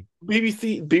BBC.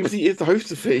 BBC is the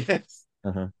host of it, yes.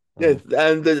 Uh-huh. Yes,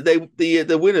 and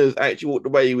the winners actually walked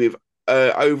away with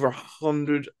over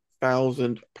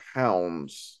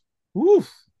 £100,000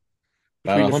 Woof.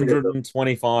 between About the three of them.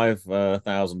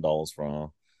 $125,000 for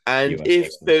our And US if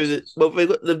listeners. there's well,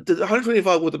 the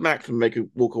 125 was the maximum they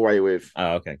could walk away with.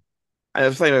 Oh, okay.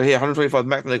 And the same over here, 125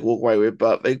 maximum they could walk away with,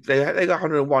 but they got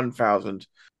 101,000.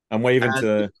 I'm waving And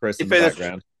to Chris if in the there's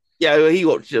background. yeah, he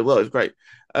watched it well. It's great.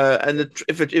 And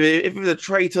if there's a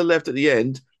traitor left at the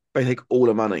end, they take all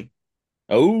the money,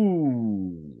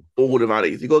 Oh, all the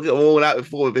money. So you got to get them all out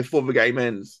before the game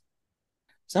ends.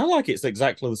 sound like it's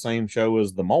exactly the same show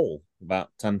as The Mole about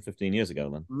 10, 15 years ago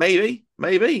then. Maybe.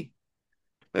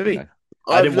 Okay. I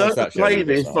I've didn't watch learned to that show play either,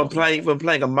 this so from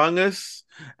playing Among Us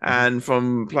and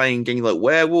from playing games like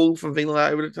Werewolf and things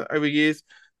like that over years.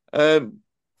 Like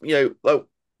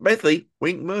basically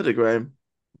Wink Murder, Graham.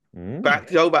 Mm. Back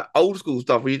to old school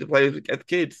stuff we used to play as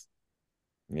kids.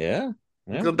 Yeah.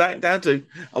 Yeah. Come back down to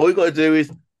all you got to do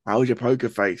is how's your poker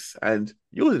face, and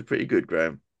yours is pretty good,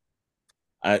 Graham.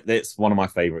 It's one of my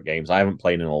favorite games. I haven't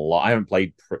played in a lot. I haven't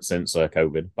played since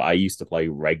COVID, but I used to play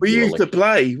regularly. We used to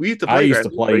play. I used to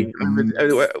Graham. play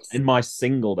in my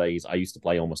single days. I used to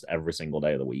play almost every single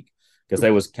day of the week because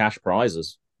there was cash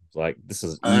prizes. It's like this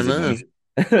is I easy know. money.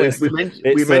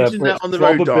 We mentioned that on the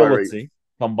road probability diary.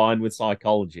 combined with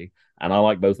psychology, and I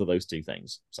like both of those two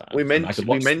things. So We and I could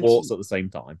watch sports at the same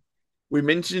time. We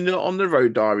mentioned it on the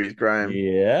road diaries, Graham.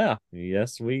 Yeah,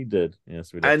 yes, we did.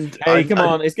 Yes, we did. And hey, come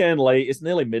on, it's getting late. It's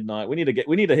nearly midnight. We need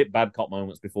to hit bad cop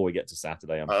moments before we get to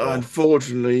Saturday. I'm sure.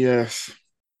 Unfortunately, yes.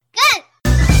 Good.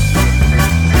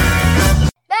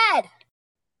 Bad.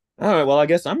 All right, well, I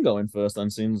guess I'm going first then,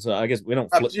 since I guess we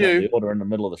don't Up flip to you. the order in the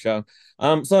middle of the show.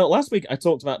 So last week I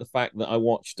talked about the fact that I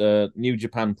watched New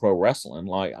Japan Pro Wrestling.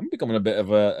 Like, I'm becoming a bit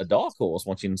of a dark horse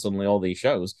watching suddenly all these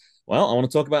shows. Well, I want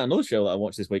to talk about another show that I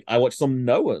watched this week. I watched some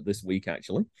Noah this week,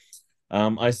 actually.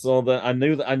 I saw that I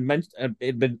knew that I mentioned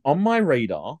it'd been on my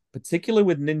radar, particularly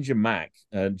with Ninja Mac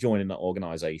joining that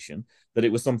organization, that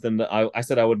it was something that I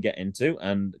said I would get into.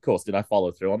 And of course, did I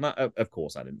follow through on that? Of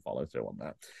course, I didn't follow through on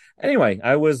that. Anyway,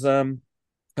 I was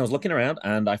looking around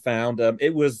and I found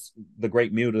it was the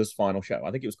Great Muda's final show.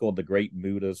 I think it was called the Great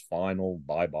Muda's Final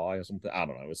Bye Bye or something. I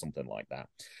don't know, it was something like that.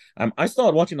 I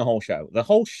started watching the whole show. The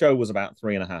whole show was about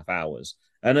 3.5 hours.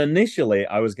 And initially,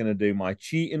 I was going to do my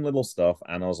cheating little stuff,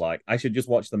 and I was like, I should just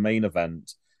watch the main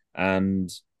event.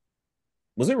 And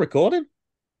was it recording?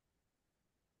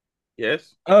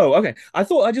 Yes. Oh, okay. I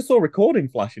just saw recording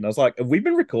flashing. I was like, have we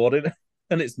been recording?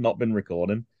 And it's not been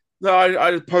recording. No,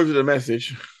 I just posted a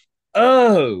message.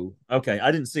 Oh, okay.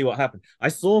 I didn't see what happened. I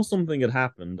saw something had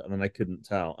happened, and then I couldn't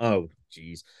tell. Oh,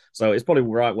 geez. So it's probably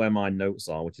right where my notes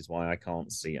are, which is why I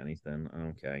can't see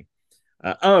anything. Okay.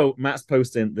 Matt's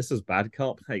posting, this is bad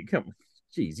cop. Hey, come on.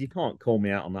 Jeez, you can't call me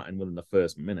out on that within the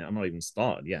first minute. I'm not even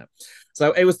started yet.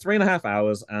 So it was 3.5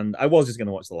 hours, and I was just going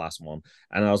to watch the last one.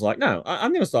 And I was like, no,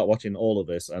 I'm going to start watching all of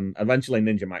this. And eventually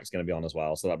Ninja Mac's going to be on as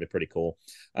well. So that'd be pretty cool.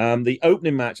 The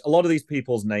opening match, a lot of these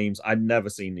people's names, I'd never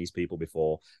seen these people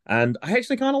before. And I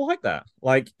actually kind of like that.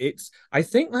 Like, I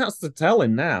think that's the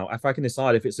telling now, if I can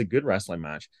decide if it's a good wrestling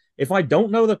match. If I don't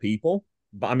know the people,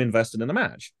 but I'm invested in the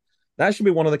match. That should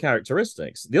be one of the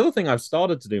characteristics. The other thing I've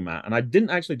started to do, Matt, and I didn't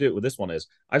actually do it with this one, is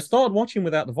I've started watching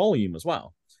without the volume as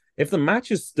well. If the match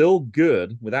is still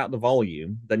good without the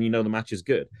volume, then you know the match is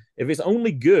good. If it's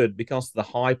only good because of the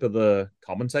hype of the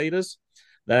commentators,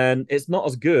 then it's not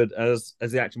as good as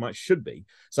the actual match should be.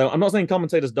 So I'm not saying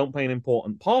commentators don't play an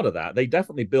important part of that. They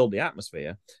definitely build the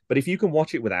atmosphere. But if you can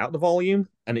watch it without the volume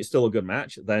and it's still a good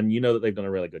match, then you know that they've done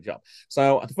a really good job.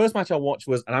 So the first match I watched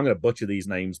was, and I'm going to butcher these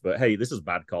names, but hey, this is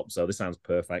Bad Cop, so this sounds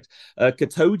perfect.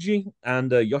 Katoji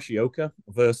and Yoshioka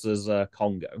versus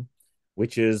Kongo,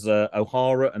 which is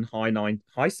O'Hara and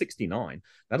High 69.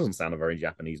 That doesn't sound a very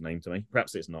Japanese name to me.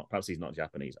 Perhaps it's not. Perhaps he's not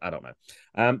Japanese. I don't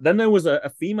know. Then there was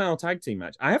a female tag team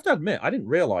match. I have to admit, I didn't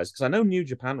realize, because I know New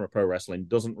Japan Pro Wrestling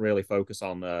doesn't really focus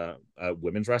on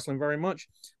women's wrestling very much.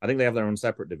 I think they have their own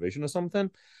separate division or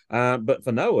something. But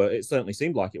for Noah, it certainly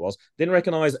seemed like it was. Didn't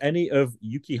recognize any of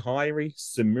Yukihiri,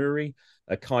 Samuri,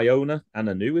 Kayona, and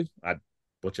Anui. I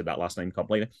butchered that last name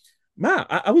completely. Matt,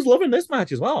 I was loving this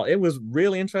match as well. It was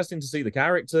really interesting to see the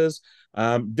characters.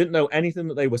 Didn't know anything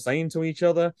that they were saying to each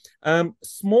other.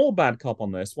 Small bad cop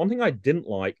on this. One thing I didn't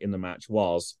like in the match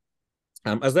was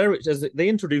as they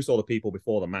introduce all the people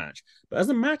before the match, but as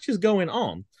the match is going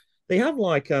on, they have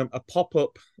like a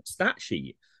pop-up stat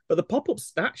sheet. But the pop-up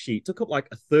stat sheet took up like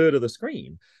a third of the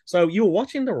screen. So you were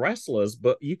watching the wrestlers,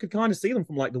 but you could kind of see them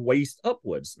from like the waist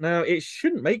upwards. Now, it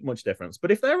shouldn't make much difference, but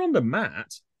if they're on the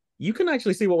mat, you can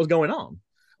actually see what was going on.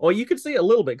 Or you could see it a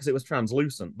little bit because it was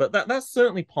translucent, but that's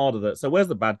certainly part of it. So where's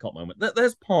the bad cop moment?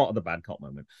 There's part of the bad cop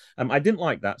moment. I didn't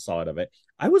like that side of it.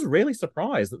 I was really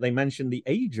surprised that they mentioned the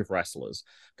age of wrestlers,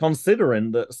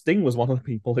 considering that Sting was one of the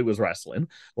people who was wrestling.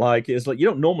 Like, it's like you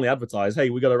don't normally advertise,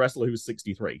 hey, we got a wrestler who's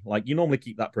 63. Like, you normally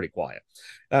keep that pretty quiet.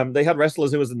 They had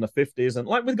wrestlers who was in the 50s, and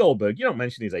like with Goldberg, you don't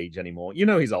mention his age anymore. You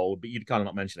know he's old, but you'd kind of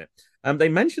not mention it. They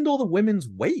mentioned all the women's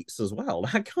weights as well.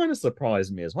 That kind of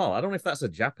surprised me as well. I don't know if that's a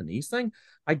Japanese thing.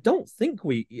 I don't think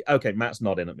okay, Matt's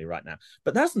nodding at me right now,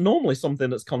 but that's normally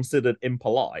something that's considered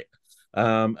impolite.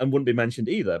 And wouldn't be mentioned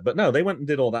either. But no, they went and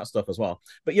did all that stuff as well.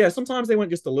 But yeah, sometimes they went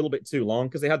just a little bit too long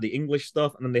because they had the English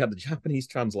stuff and then they had the Japanese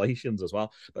translations as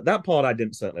well. But that part I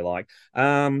didn't certainly like.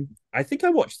 I think I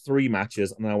watched 3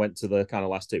 matches and then I went to the kind of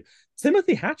last 2.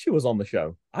 Timothy Hatcher was on the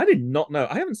show. I did not know.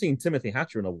 I haven't seen Timothy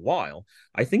Hatcher in a while.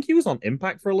 I think he was on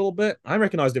Impact for a little bit. I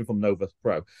recognized him from Nova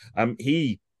Pro.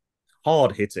 He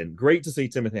hard hitting. Great to see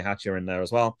Timothy Hatcher in there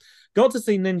as well. Got to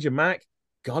see Ninja Mac.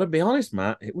 Gotta be honest,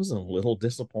 Matt, it was a little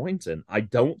disappointing. I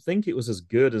don't think it was as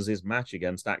good as his match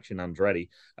against Action Andretti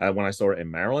when I saw it in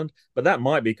Maryland, but that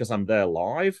might be because I'm there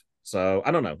live. So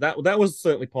I don't know. That was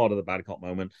certainly part of the bad cop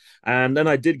moment. And then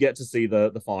I did get to see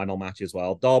the final match as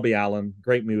well. Darby Allin,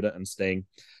 Great Muta, and Sting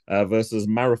versus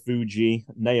Marufuji,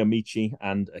 Naomichi,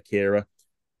 and Akira.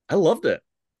 I loved it.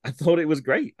 I thought it was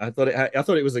great. I thought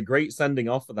it was a great sending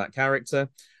off for that character.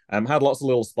 Had lots of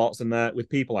little spots in there with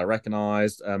people I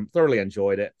recognized. Thoroughly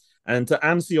enjoyed it. And to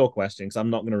answer your question, because I'm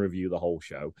not going to review the whole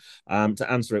show, to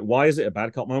answer it, why is it a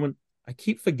bad cop moment? I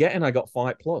keep forgetting I got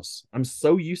Fight Plus. I'm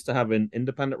so used to having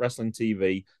independent wrestling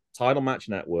TV, Title Match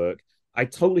Network. I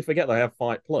totally forget that I have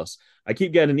Fight Plus. I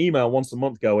keep getting an email once a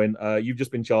month going, you've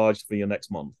just been charged for your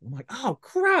next month. I'm like, oh,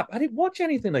 crap, I didn't watch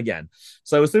anything again.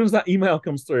 So as soon as that email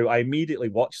comes through, I immediately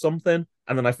watch something,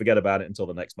 and then I forget about it until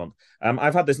the next month.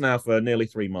 I've had this now for nearly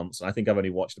 3 months. I think I've only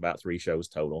watched about 3 shows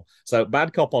total. So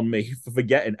bad cop on me for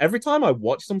forgetting. Every time I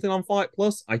watch something on Fight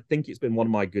Plus, I think it's been one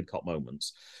of my good cop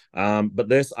moments. But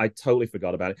this, I totally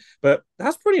forgot about it. But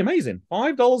that's pretty amazing.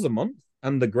 $5 a month,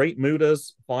 and the Great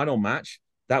Muta's final match,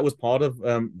 that was part of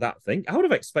that thing. I would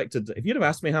have expected, if you'd have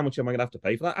asked me how much am I going to have to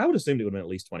pay for that, I would have assumed it would have been at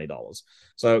least $20.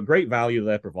 So great value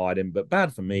they're providing, but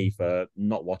bad for me for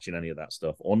not watching any of that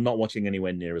stuff or not watching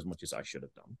anywhere near as much as I should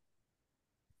have done.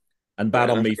 And bad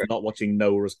on me for not watching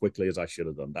Noah as quickly as I should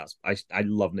have done. I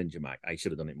love Ninja Mac. I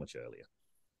should have done it much earlier.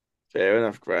 Fair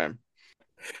enough, Graham.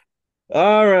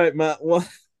 All right, Matt.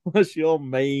 What's your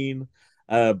main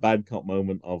bad cop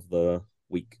moment of the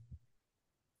week?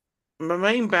 My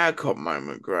main bad cop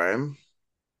moment, Graham.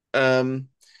 I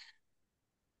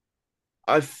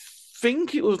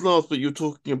think it was last week you were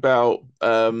talking about.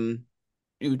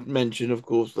 You mentioned, of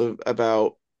course,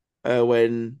 about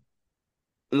when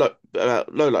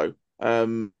about Lolo.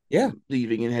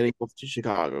 Leaving and heading off to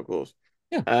Chicago, of course.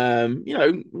 Yeah.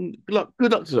 Good luck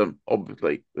to them,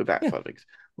 obviously, with that side of things.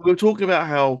 We were talking about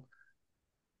how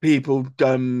people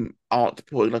aren't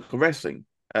supporting local wrestling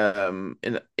in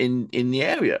the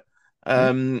area.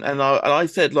 And I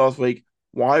said last week,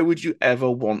 why would you ever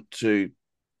want to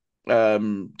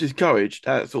discourage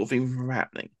that sort of thing from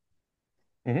happening?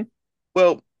 Mm-hmm.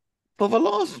 Well, for the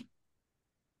last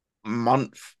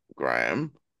month,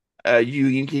 Graham, you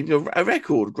can keep a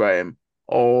record, Graham,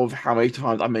 of how many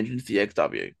times I mentioned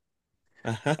CXW.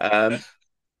 Um,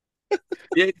 I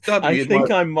CXW is my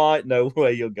think I might know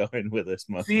where you're going with this,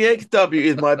 man. CXW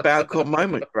is my bad cop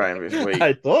moment, Graham, this week.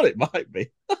 I thought it might be.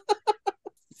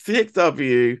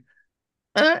 CXW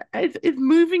it's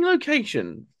moving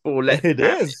location for Let's It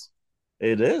Catch. is.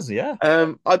 It is, yeah.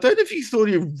 I don't know if you saw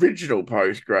the original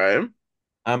post, Graham.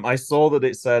 I saw that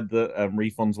it said that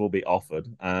refunds will be offered,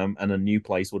 and a new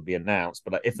place would be announced.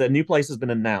 But if the new place has been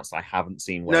announced, I haven't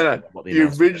seen No, what the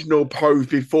announcement is. original post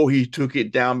before he took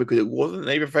it down because it wasn't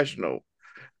a professional.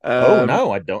 Oh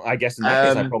no, I don't. I guess in that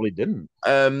case, I Um, probably didn't.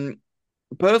 um,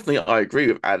 Personally, I agree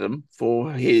with Adam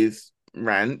for his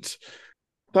rant.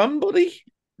 Somebody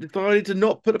decided to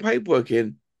not put the paperwork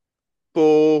in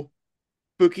for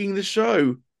booking the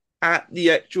show at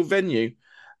the actual venue.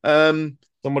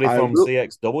 Somebody I from will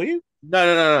CXW?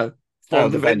 no Oh,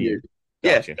 from the the venue. venue.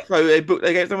 Yeah, Gotcha. so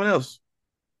they gave someone else.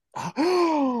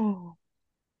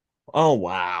 Oh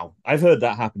wow, I've heard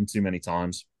that happen too many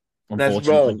times. That's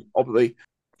Unfortunately. wrong, obviously.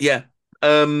 Yeah.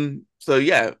 So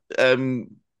yeah.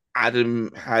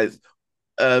 Adam has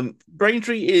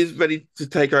Braintree is ready to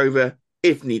take over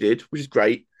if needed, which is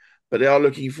great. But they are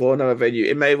looking for another venue.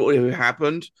 It may have already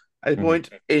happened at a point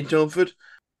in Chelmsford.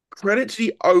 Credit to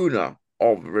the owner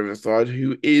of Riverside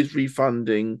who is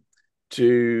refunding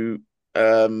to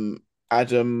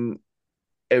Adam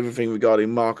everything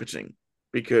regarding marketing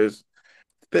because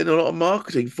there's been a lot of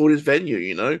marketing for this venue,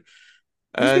 you know. He's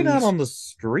been And out on the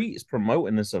streets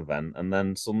promoting this event, and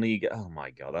then suddenly you get, oh my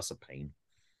god, that's a pain.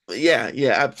 yeah,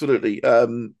 absolutely.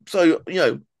 So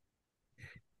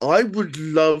I would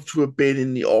love to have been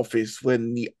in the office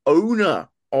when the owner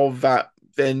of that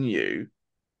venue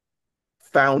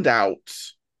found out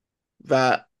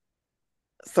that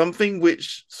something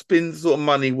which spins the sort of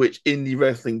money which indie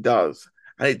wrestling does,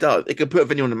 and it can put a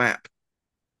venue on the map,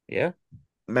 Yeah.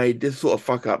 made this sort of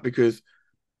fuck up because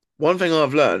one thing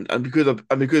I've learned, and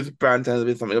because brand has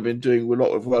been something I've been doing a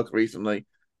lot of work recently,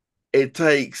 it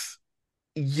takes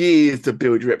years to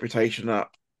build your reputation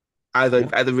up as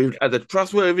a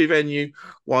trustworthy venue,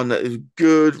 one that is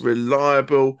good,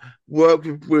 reliable, work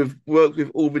with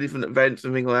all the different events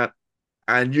and things like that,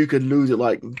 and you can lose it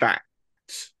like that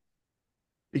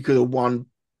because of one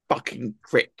fucking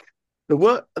trick. The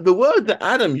word that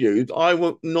Adam used, I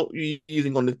won't not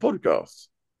using on this podcast,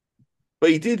 but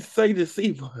he did say the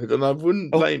C word, and I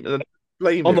wouldn't Oh,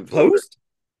 blame on the him for it. post?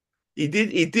 He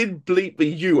did bleep the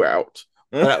U out.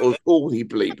 And that was all he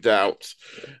bleeped out.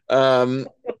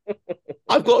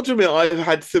 I've got to admit, I've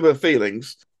had similar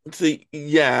feelings. See,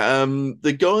 yeah,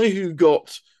 the guy who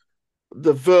got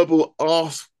the verbal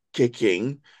ass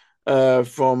kicking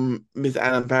from Miss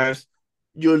Anna Paris,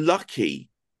 you're lucky.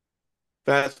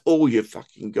 That's all you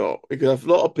fucking got because a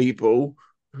lot of people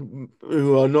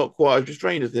who are not quite as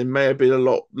restrained as him may have been a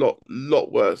lot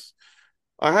worse.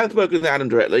 I have spoken to Adam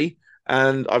directly,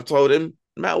 and I've told him,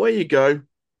 no matter where you go,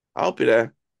 I'll be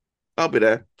there. I'll be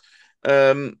there.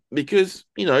 Because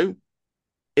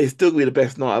it's still gonna be the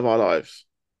best night of our lives.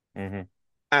 Mm-hmm.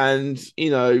 And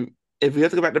if we have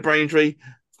to go back to Braintree,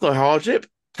 it's not a hardship.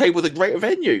 Tate was a great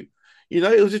venue.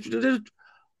 It was just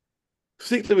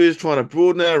particularly we was trying to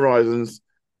broaden their horizons,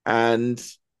 and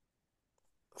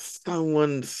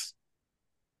someone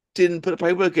didn't put the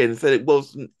paperwork in. Said it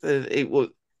wasn't. Said it was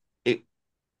it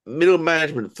middle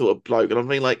management sort of bloke, and I'm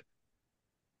thinking like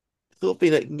sort of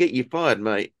thing that can get you fired,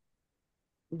 mate.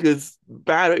 Because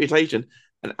bad reputation.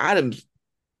 And Adam's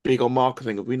big on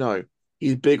marketing, as we know.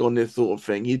 He's big on this sort of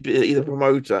thing. He's a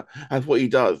promoter. That's what he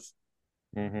does.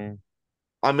 Mm-hmm.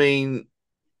 I mean,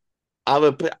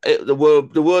 the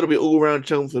word will be all around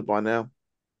Chelmsford by now.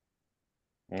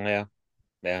 Yeah.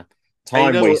 Yeah.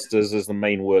 And Time wasters is the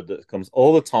main word that comes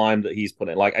all the time that he's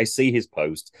putting. Like I see his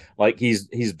post, like he's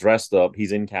dressed up,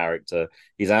 he's in character,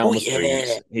 he's out on the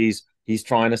streets, he's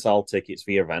trying to sell tickets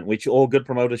for your event, which all good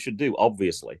promoters should do,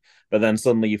 obviously. But then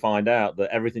suddenly you find out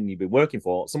that everything you've been working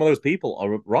for, some of those people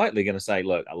are rightly going to say,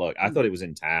 look, I thought it was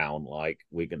in town. Like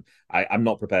I'm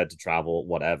not prepared to travel,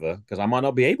 whatever, because I might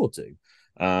not be able to.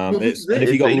 And if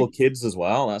you got little kids as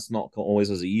well, that's not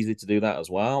always as easy to do that as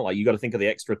well. Like you got to think of the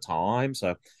extra time.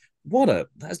 So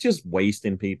that's just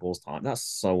wasting people's time. That's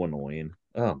so annoying.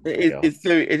 Oh my god.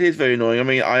 it is very annoying. I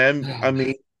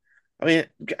mean,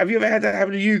 have you ever had that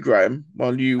happen to you, Graham,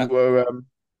 while you were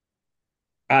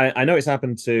I know it's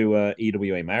happened to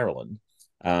EWA Maryland,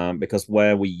 because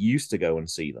where we used to go and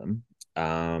see them,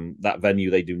 that venue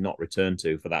they do not return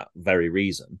to for that very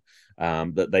reason.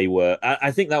 That they were, I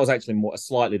think that was actually a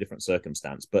slightly different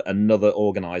circumstance, but another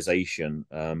organization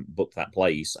booked that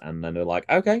place, and then they're like,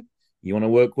 okay, You want to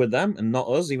work with them and not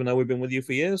us, even though we've been with you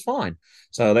for years? Fine.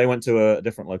 So they went to a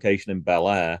different location in Bel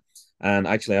Air. And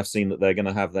actually, I've seen that they're going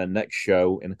to have their next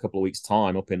show in a couple of weeks'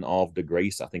 time up in Havre de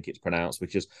Grace, I think it's pronounced,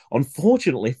 which is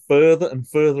unfortunately further and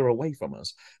further away from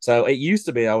us. So it used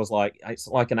to be, I was like, it's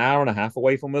like an hour and a half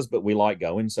away from us, but we like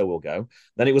going, so we'll go.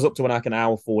 Then it was up to like an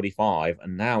hour 45,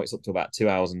 and now it's up to about 2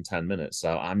 hours and 10 minutes.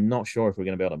 So I'm not sure if we're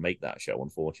going to be able to make that show,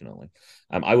 unfortunately.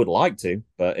 I would like to,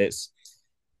 but it's,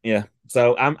 yeah.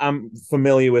 So I'm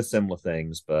familiar with similar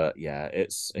things, but yeah,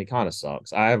 it kind of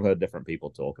sucks. I have heard different people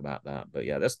talk about that, but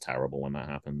yeah, that's terrible when that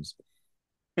happens.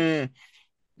 Hmm.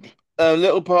 A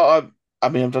little part. I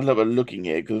mean, I've done a little bit of looking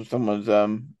here because someone's.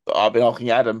 I've been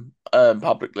asking Adam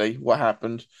publicly what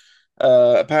happened.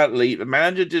 Apparently, the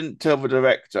manager didn't tell the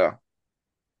director,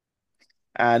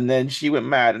 and then she went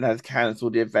mad and has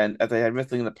cancelled the event as they had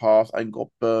wrestling in the past and got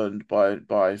burned by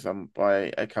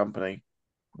a company.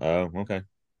 Oh, okay.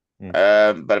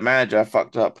 But the manager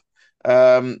fucked up.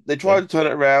 They tried to turn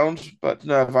it around, but to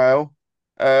no avail.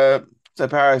 So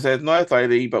Paris says, "Nice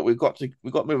lady, but we've got to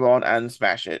move on and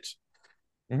smash it."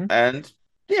 Mhm. And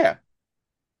yeah,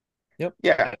 Yep.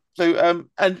 yeah. So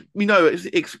and we know it's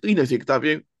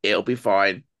CXW. It'll be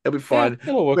fine. It'll be Yeah, fine.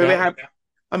 it'll work Whether it out.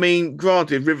 I mean,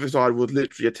 granted, Riverside was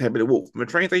literally a 10-minute walk from a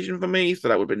train station for me, so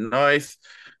that would have been nice.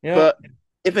 Yeah. But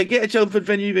if they get a Chelmsford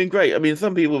venue, then great. I mean,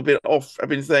 some people have been off. I've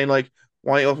been saying like,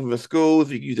 why off of the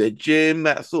schools? You can use their gym,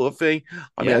 that sort of thing.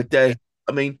 I mean, Yeah.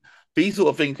 I mean, these sort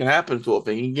of things can happen, sort of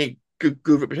thing. You can get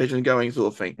good reputation going,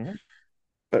 sort of thing. Mhm.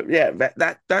 But yeah,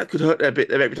 that could hurt their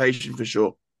reputation for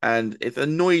sure. And it's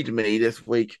annoyed me this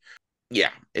week.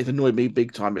 Yeah, it's annoyed me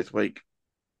big time this week.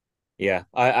 Yeah,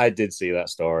 I did see that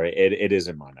story. It is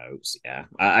in my notes. Yeah,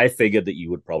 I figured that you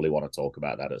would probably want to talk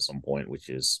about that at some point, which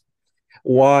is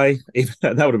why if,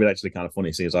 that would have been actually kind of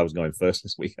funny. Seeing as I was going first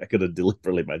this week, I could have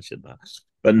deliberately mentioned that.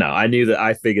 But no, I knew that.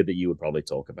 I figured that you would probably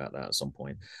talk about that at some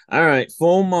point. All right,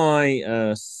 for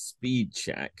my speed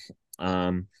check.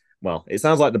 Well, it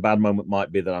sounds like the bad moment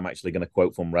might be that I'm actually going to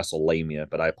quote from WrestleLamia,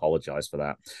 but I apologize for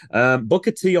that.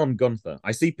 Booker T on Gunther.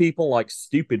 I see people like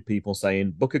stupid people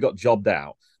saying Booker got jobbed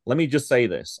out. Let me just say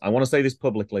this. I want to say this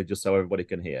publicly just so everybody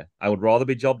can hear. I would rather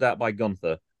be jobbed out by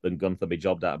Gunther than Gunther be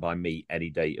jobbed out by me any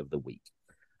day of the week.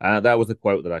 That was the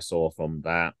quote that I saw from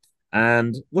that.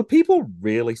 And were people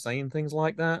really saying things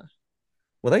like that?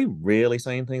 Were they really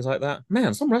saying things like that?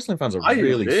 Man, some wrestling fans are I didn't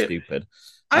really see it. stupid.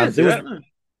 I didn't see There was that. No.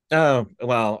 Oh,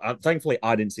 well, thankfully,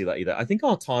 I didn't see that either. I think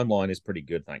our timeline is pretty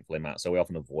good, thankfully, Matt. So we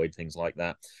often avoid things like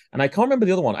that. And I can't remember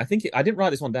the other one. I didn't write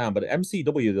this one down, but at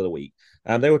MCW the other week,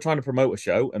 they were trying to promote a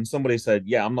show, and somebody said,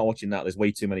 "Yeah, I'm not watching that. There's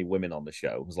way too many women on the show."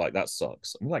 I was like, "That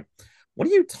sucks." I'm like, "What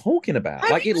are you talking about?"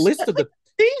 Have Like it you listed the.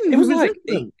 seen It was women's like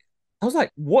wrestling? I was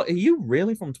like, "What are you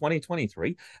really from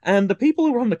 2023?" And the people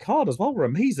who were on the card as well were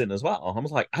amazing as well. I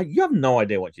was like, "You have no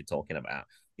idea what you're talking about."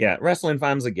 Yeah, wrestling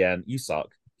fans again, you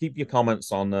suck. Keep your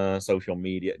comments on social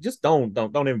media. Just don't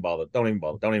even bother. Don't even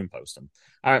bother. Don't even post them.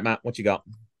 All right, Matt, what you got?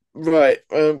 Right.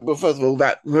 Well, first of all,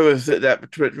 that whoever said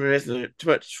that too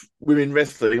much women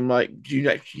wrestling, I'm like, do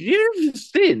you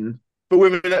understand? But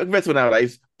women that wrestle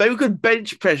nowadays, they could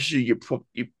bench press you,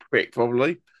 you prick,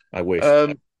 probably. I wish.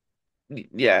 Um,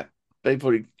 yeah, they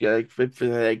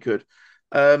could.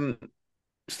 Um,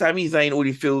 Sami Zayn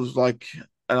already feels like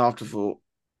an afterthought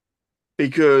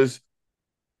because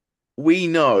we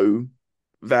know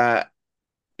that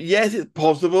yes, it's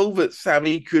possible that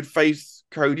Sami could face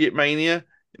Cody at Mania.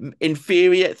 In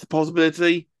theory, it's a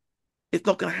possibility. It's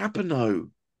not going to happen though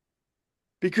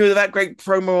because of that great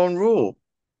promo on Raw.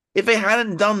 If they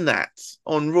hadn't done that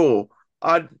on Raw,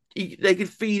 they could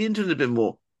feed into it a bit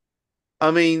more.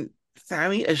 I mean,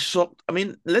 Sammy is shocked. I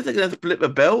mean, unless they're going to split the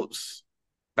belts,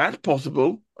 that's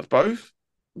possible, I suppose.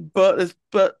 But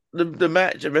the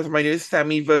match at WrestleMania is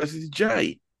Sammy versus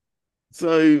Jay.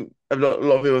 So a lot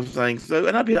of people are saying so,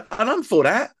 and I'm for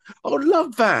that. I would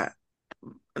love that.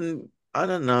 And I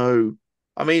don't know.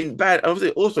 I mean, bad.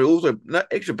 Obviously, also,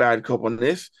 extra bad cop on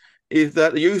this is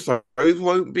that the Usos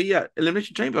won't be at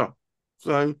Elimination Chamber.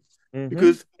 So Mm-hmm.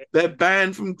 because they're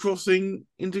banned from crossing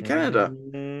into Canada.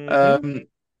 Mm-hmm. Um,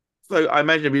 so I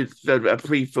imagine it'll be a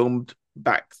pre-filmed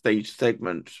backstage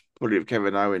segment, probably of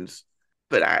Kevin Owens,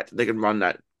 for that they can run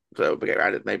that. So we'll get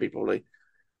around it, maybe probably.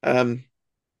 Um,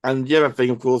 and the other thing,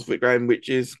 of course, with Graham, which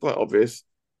is quite obvious,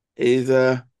 is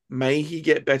may he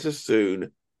get better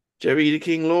soon. Jerry the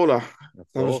King Lawler Of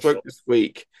had a course. stroke this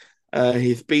week.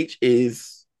 His speech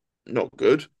is not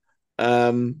good,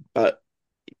 but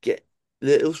get a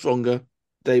little stronger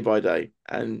day by day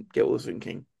and get what's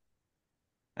thinking.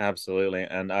 Absolutely,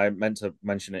 and I meant to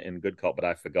mention it in Good Cop, but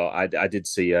I forgot. I did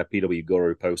see PW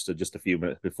Guru posted just a few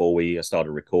minutes before we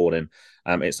started recording.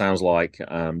 It sounds like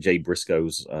Jay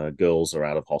Briscoe's girls are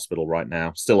out of hospital right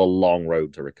now. Still a long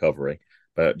road to recovery,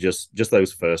 but just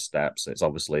those first steps. It's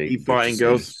obviously Keep good to fighting, see.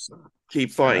 girls.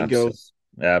 Keep fighting, girls.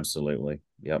 Absolutely.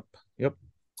 Yep. All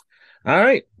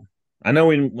right. I know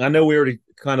we already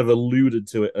kind of alluded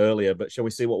to it earlier, but shall we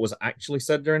see what was actually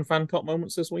said during Fan Cop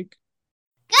moments this week?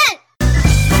 Good.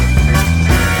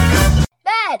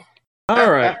 Bad. All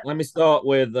right, let me start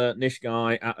with Nish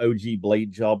Guy at OG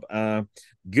Blade Job.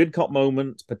 Good cop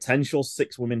moment, potential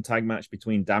 6-women tag match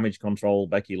between Damage Control,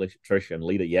 Becky Trish, and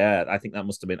Lita. Yeah, I think that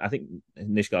must have been. I think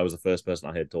Nish Guy was the first person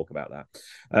I heard talk about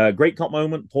that. Great cop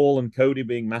moment, Paul and Cody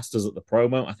being masters at the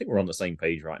promo. I think we're on the same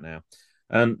page right now.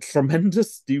 And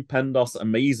tremendous, stupendous,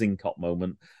 amazing cop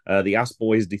moment. The Ass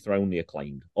Boys dethrone the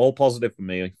Acclaimed. All positive for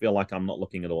me. I feel like I'm not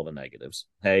looking at all the negatives.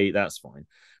 Hey, that's fine.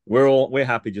 We're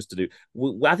happy just to do.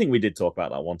 I think we did talk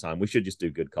about that one time. We should just do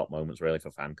good cop moments, really,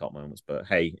 for fan cop moments. But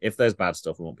hey, if there's bad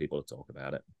stuff, we want people to talk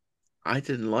about it. I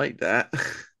didn't like that.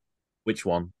 Which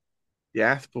one? The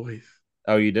Ass Boys.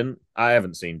 Oh, you didn't? I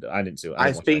haven't seen. I didn't see it.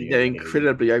 I think they're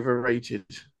incredibly overrated.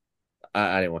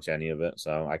 I didn't watch any of it,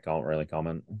 so I can't really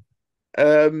comment.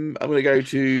 I'm going to go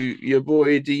to your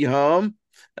boy D Harm.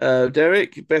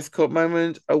 Derek, best cop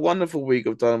moment. A wonderful week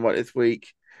of Dynamite this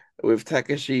week with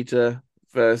Takashita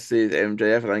versus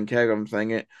MJF. I don't care if I'm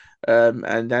saying it.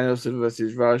 And Danielson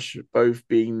versus Rush, both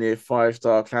being near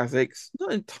 5-star classics.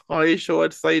 Not entirely sure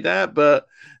I'd say that, but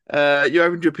you're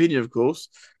having your opinion, of course.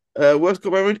 Worst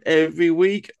cop moment every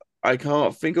week. I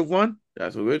can't think of one.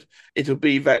 That's all good. It'll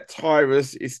be that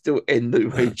Tyrus is still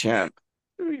NWA champ.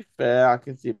 To be fair, I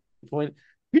can see a point.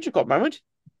 Future cop moment.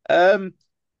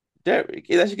 Derek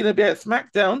is actually going to be at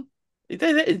SmackDown. It's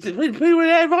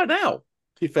there right now. To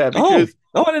be fair, because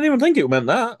I didn't even think it meant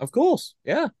that. Of course,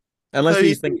 yeah. Unless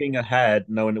he's thinking ahead,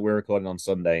 knowing that we're recording on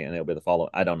Sunday and it'll be the follow.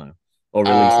 I don't know. Or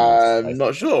releasing. I'm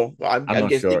not sure. I'm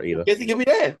not sure either. I'm guessing he'll be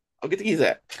there. I'm guessing he's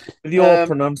there. With your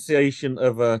pronunciation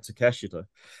of Takeshita,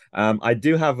 I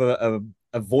do have a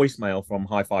voicemail from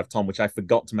High Five Tom, which I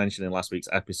forgot to mention in last week's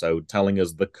episode, telling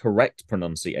us the correct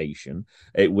pronunciation.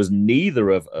 It was neither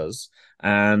of us.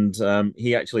 And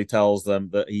he actually tells them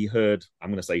that he heard, I'm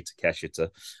going to say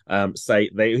Takeshita,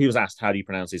 he was asked, how do you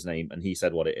pronounce his name? And he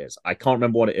said what it is. I can't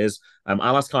remember what it is.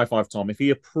 I'll ask High Five Tom. If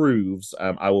he approves,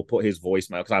 I will put his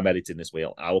voicemail, because I'm editing this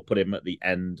wheel, I will put him at the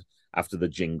end after the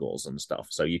jingles and stuff,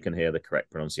 so you can hear the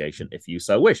correct pronunciation if you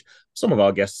so wish. Some of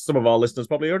our listeners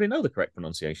probably already know the correct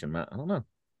pronunciation, Matt. I don't know.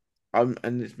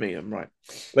 And it's me, I'm right.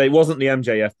 But it wasn't the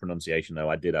MJF pronunciation, though.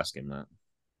 I did ask him that.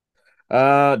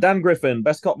 Dan Griffin,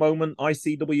 best cop moment,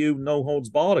 ICW no holds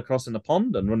barred across in the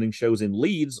pond and running shows in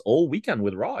Leeds all weekend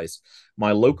with Rise,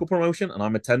 my local promotion, and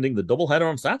I'm attending the doubleheader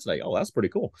on Saturday. Oh, that's pretty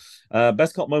cool.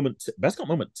 Best cop moment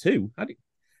 2. How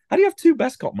do you have 2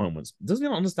 best cop moments? Doesn't he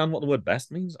not understand what the word best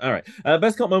means? All right.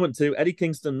 Best cop moment 2, Eddie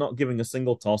Kingston not giving a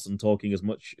single toss and talking as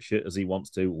much shit as he wants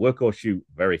to. Work or shoot.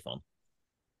 Very fun.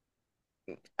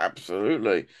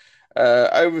 Absolutely.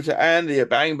 Over to Andy at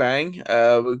Bang Bang.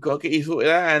 We've got to get you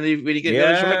sorted out, Andy. Really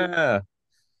get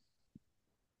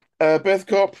best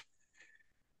cop,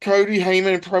 Cody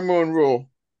Heyman promo and Raw.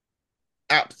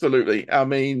 Absolutely. I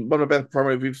mean, one of the best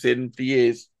promos we've seen for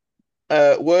years.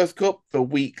 Worst cop, the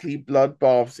weekly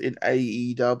bloodbaths in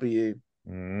AEW.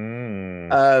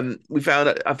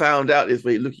 I found out this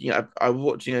week I was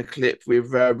watching a clip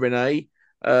with Renee.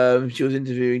 She was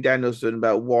interviewing Danielson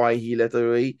about why he left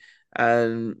WWE,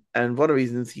 and one of the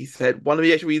reasons he said, one of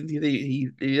the actual reasons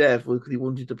he left was because he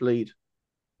wanted to bleed.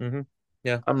 Mm-hmm.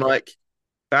 Yeah, I'm like,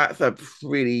 that's a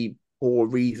pretty poor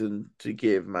reason to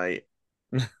give, mate.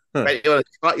 Mate, you want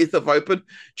to cut yourself open?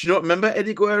 Do you not remember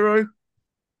Eddie Guerrero?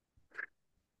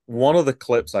 One of the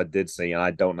clips I did see, and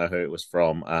I don't know who it was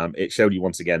from, it showed you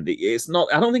once again. It's not.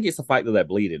 I don't think it's the fact that they're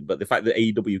bleeding, but the fact that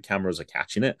AEW cameras are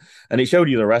catching it. And it showed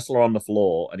you the wrestler on the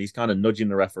floor, and he's kind of nudging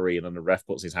the referee, and then the ref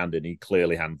puts his hand in. He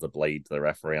clearly hands the blade to the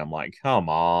referee. I'm like, come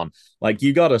on, like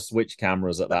you got to switch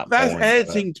cameras at that point. That's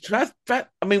editing.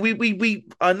 I mean, we.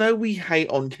 I know we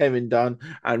hate on Kevin Dunn,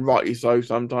 and rightly so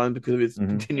sometimes because of his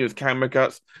continuous camera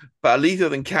cuts. But at least he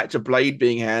doesn't catch a blade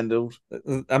being handled.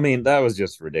 I mean, that was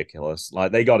just ridiculous.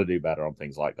 Like, they got to do better on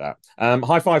things like that.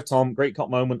 High Five Tom, great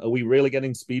cop moment. Are we really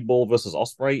getting Speedball versus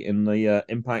Ospreay in the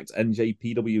Impact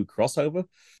NJPW crossover?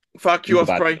 Fuck you,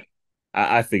 Ospreay.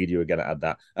 I figured you were going to add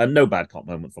that. No bad cop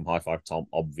moment from High Five Tom,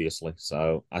 obviously.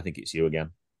 So I think it's you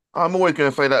again. I'm always going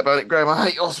to say that about it, Graham.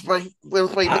 I hate Ospreay.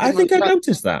 I think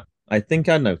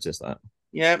I noticed that.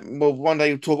 Yeah, well, one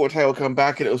day Talk About Tail will come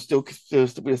back and it'll still be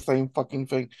the same fucking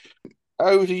thing.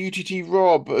 Over to UTT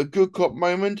Rob, a good cop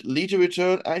moment. Lita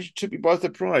return actually took me by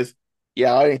surprise.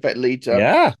 Yeah, I didn't expect Lita.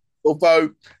 Yeah.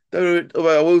 Although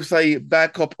I will say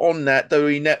bad cop on that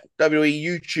WWE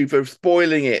YouTube for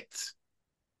spoiling it.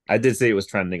 I did see it was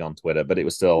trending on Twitter, but it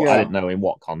was still, I Yeah. didn't know in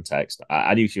what context.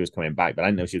 I knew she was coming back, but I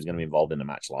didn't know she was going to be involved in a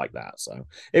match like that. So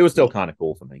it was still kind of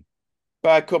cool for me.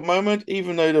 Bad cop moment,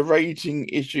 even though the rating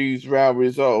issues were now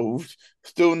resolved,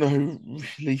 still no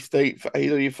release date for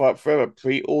AEW Fight Forever,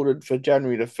 pre-ordered for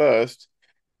January the 1st.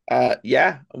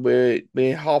 Yeah,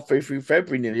 we're halfway through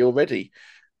February nearly already.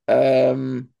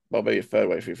 Well, maybe a third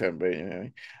way through February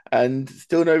anyway. And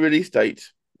still no release date.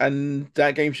 And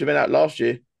that game should have been out last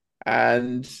year.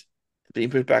 And being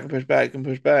pushed back and pushed back and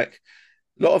pushed back.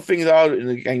 A lot of things are in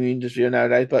the gaming industry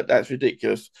nowadays, but that's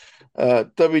ridiculous.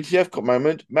 WTF got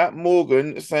moment. Matt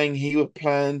Morgan saying he was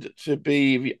planned to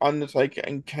be the Undertaker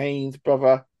and Kane's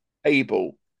brother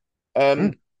Abel.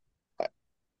 Matt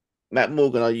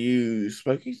Morgan, are you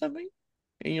smoking something?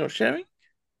 Are you not sharing?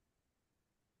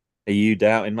 Are you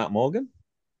doubting Matt Morgan?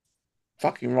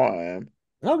 Fucking right, I am.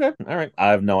 Okay, all right. I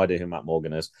have no idea who Matt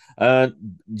Morgan is.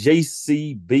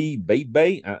 JCB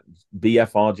Baby at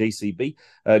BFR JCB.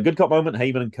 Good cop moment.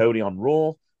 Heyman and Cody on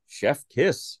Raw. Chef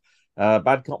Kiss.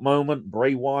 Bad cop moment.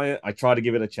 Bray Wyatt. I tried to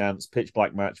give it a chance. Pitch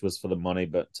Black match was for the money,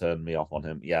 but turned me off on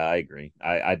him. Yeah, I agree.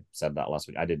 I said that last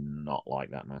week. I did not like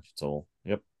that match at all.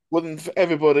 Yep. Wasn't for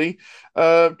everybody.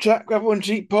 Jack Gravel and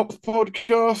Cheap Pops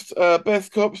podcast.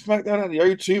 Best Cop SmackDown at the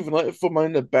O2 the night for Money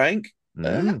in the Bank.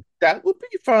 That would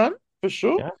be fun for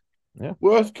sure. Yeah. Yeah.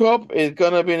 Worst Cop is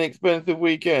gonna be an expensive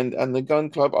weekend, and the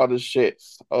Gun Club are the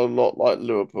shits. A lot like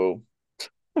Liverpool.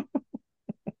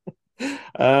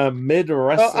 Mid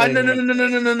wrestling.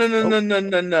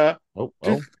 No.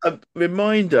 Just a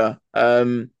reminder.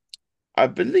 I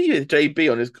believe it's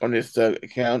JB on his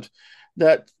account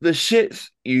that the shits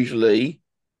usually,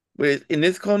 in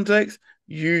this context,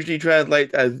 usually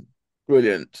translate as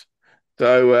brilliant.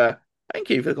 So thank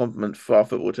you for the compliment for our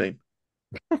football team.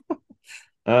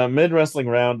 Mid wrestling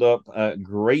roundup,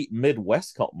 great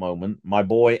Midwest Cup moment. My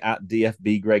boy at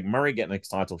DFB Greg Murray getting a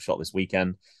title shot this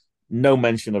weekend. No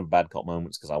mention of bad cop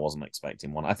moments because I wasn't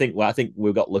expecting one. I think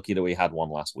we got lucky that we had one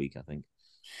last week. I think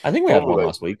we had one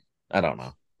last week. I don't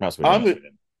know. I'm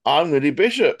going to do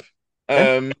Bishop.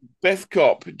 Best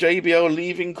Cop, JBL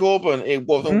leaving Corbin. It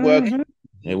wasn't working.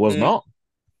 It was not.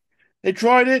 They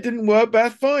tried it, didn't work.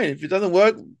 That's fine. If it doesn't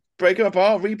work, break them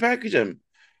apart, repackage them.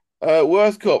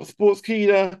 Worst Cop,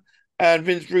 Sportskeeda and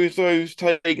Vince Russo's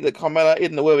take that Carmella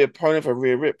isn't a worthy opponent for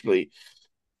Rhea Ripley,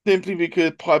 simply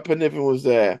because Piper Niven was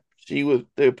there. They were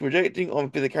projecting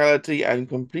on physicality and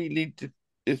completely.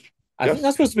 I think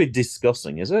that's supposed to be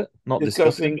discussing, is it? Not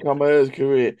discussing Carmella's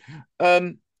career.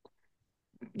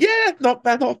 Yeah,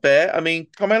 that's not fair. I mean,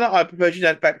 Carmella, I prefer she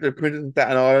back to the Princess of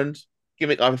Staten Island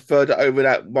gimmick. I prefer that over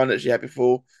that one that she had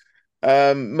before.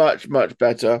 Much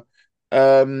better.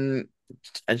 And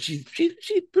she's pretty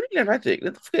athletic.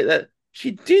 Let's not forget that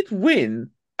she did win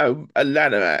a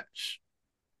ladder match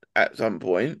at some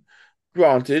point.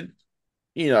 Granted,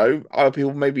 other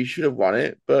people maybe should have won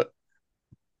it, but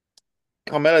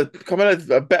Carmella's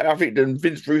a better athlete than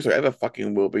Vince Russo ever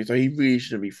fucking will be, so he really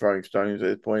shouldn't be throwing stones at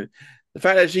this point. The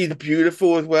fact that she's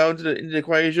beautiful as well into the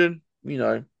equation,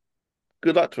 good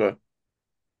luck to her.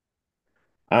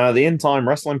 The In Time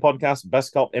Wrestling Podcast,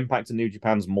 Best Cop, Impact and New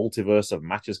Japan's Multiverse of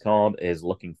Matches card is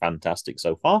looking fantastic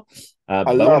so far.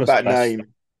 I love that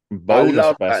name.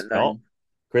 Bonus Best Cop.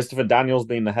 Christopher Daniels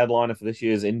being the headliner for this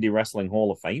year's Indie Wrestling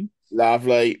Hall of Fame.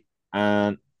 Lovely.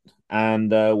 And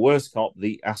Worst Cop,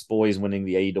 the Ass Boys winning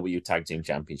the AEW Tag Team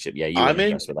Championship. Yeah, you weren't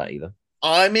impressed with that either.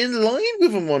 I'm in line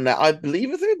with them on that. I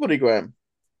believe it's everybody, Graham.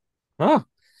 Huh.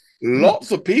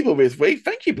 Lots of people this week.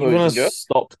 Thank you, boys. Even a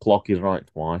stopped clock is right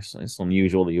twice. It's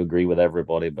unusual that you agree with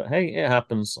everybody, but hey, it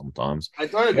happens sometimes. I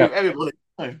don't agree with everybody,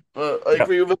 but I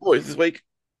agree with the boys this week.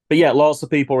 But yeah, lots of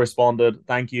people responded.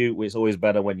 Thank you. It's always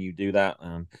better when you do that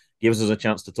and gives us a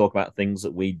chance to talk about things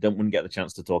that we wouldn't get the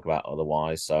chance to talk about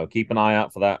otherwise. So keep an eye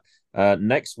out for that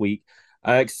next week.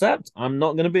 Except I'm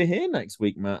not going to be here next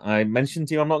week, Matt. I mentioned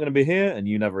to you I'm not going to be here, and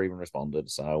you never even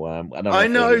responded. So I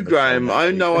know, Graham.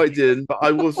 I know I didn't, but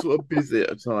I was sort of busy at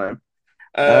the time.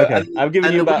 Okay, I've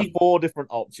given you about 4 different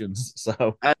options.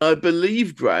 So, and I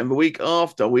believe, Graham, the week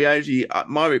after, we actually, at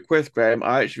my request, Graham,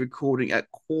 I actually recording at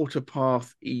quarter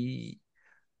past I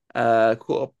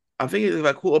think it's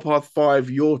about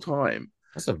 5:15 your time.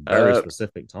 That's a very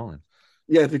specific time.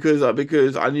 Yeah, because I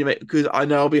need because I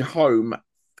know I'll be home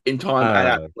in time at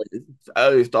that point. It's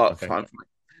early start time for me.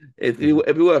 It'd be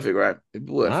worth it, Graham. It'd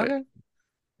be worth it.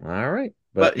 All right.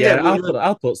 But yeah,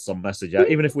 I'll put some message out.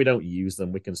 Even if we don't use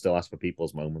them, we can still ask for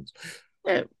people's moments.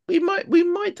 Yeah, we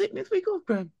might take this week off,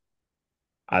 Graham.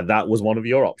 That was one of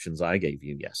your options I gave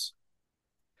you. Yes.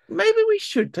 Maybe we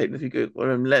should take this week off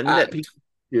and let people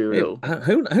do a little.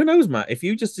 Who knows, Matt? If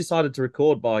you just decided to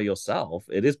record by yourself,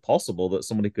 it is possible that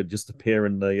somebody could just appear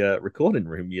in the recording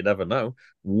room. You never know.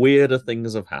 Weirder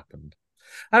things have happened.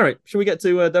 All right, should we get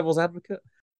to Devil's Advocate?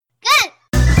 Good.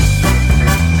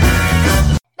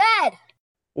 Bad.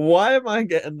 Why am I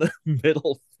getting the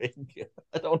middle finger?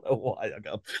 I don't know why I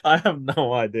got. I have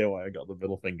no idea why I got the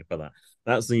middle finger for that.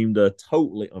 That seemed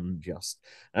totally unjust.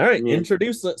 All right,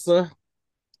 introduce it, sir.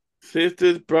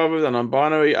 Sisters, brothers, and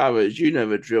non-binary others, you know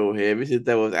the drill here. This is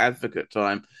Devil's Advocate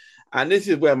time. And this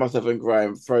is where myself and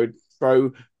Graham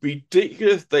throw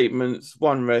ridiculous statements,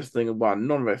 one wrestling and one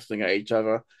non-wrestling at each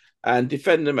other, and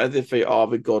defend them as if they are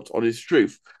the God's honest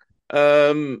truth.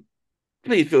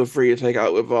 Please feel free to take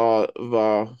out with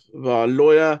our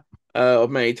lawyer of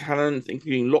many talents,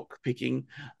 including lock-picking,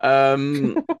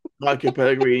 Michael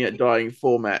Pellegrini at dying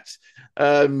formats.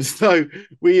 So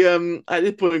we at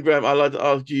this point, Graham, I'd like to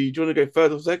ask you, do you want to go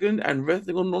first or second, and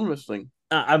wrestling or non-wrestling?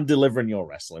 I'm delivering your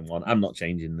wrestling one. I'm not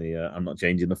changing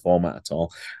the format at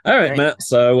all. All right, Matt.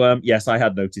 So yes, I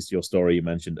had noticed your story you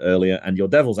mentioned earlier, and your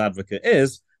Devil's Advocate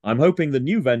is: I'm hoping the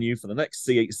new venue for the next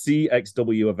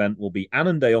CXW event will be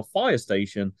Annandale Fire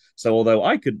Station. So although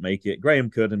I couldn't make it, Graham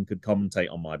could and could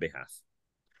commentate on my behalf.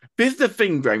 This is the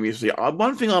thing, Graham, you see.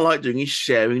 One thing I like doing is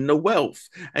sharing the wealth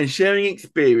and sharing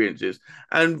experiences.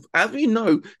 And as we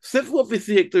know, several of the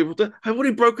CXW have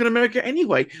already broken America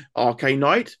anyway. RK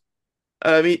Knight,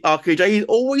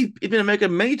 RKJ, he's been in America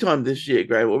many times this year,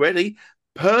 Graham, already.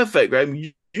 Perfect, Graham.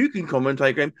 You can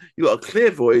commentate, Graham. You got a clear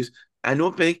voice, and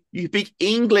you speak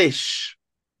English.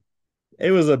 It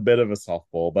was a bit of a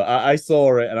softball, but I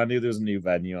saw it and I knew there was a new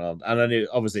venue, and I knew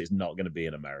obviously it's not going to be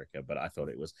in America, but I thought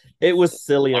it was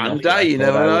silly enough. One day, you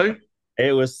never know.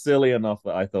 It was silly enough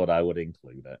that I thought I would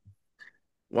include it.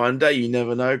 One day, you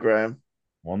never know, Graham.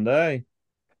 One day.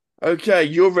 Okay,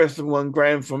 your wrestling one,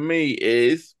 Graham, for me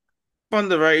is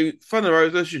Thunder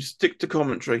Rosa should stick to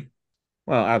commentary.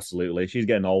 Well, absolutely. She's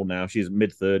getting old now. She's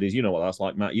mid-30s. You know what that's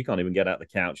like, Matt. You can't even get out the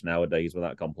couch nowadays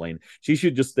without complaining. She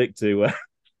should just stick to...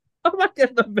 I'm not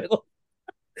getting the middle.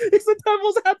 It's the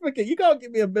Devil's Advocate. You can't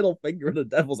give me a middle finger and a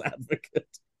Devil's Advocate.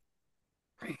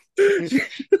 I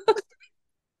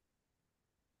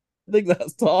think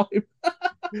that's time.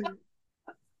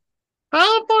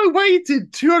 How have I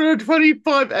waited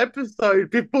 225 episodes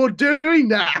before doing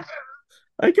that?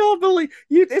 I can't believe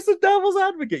you. It's a Devil's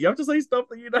Advocate. You have to say stuff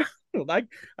that you know.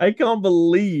 I can't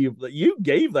believe that you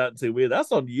gave that to me.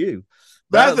 That's on you.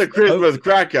 That's a Christmas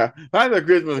cracker. That's a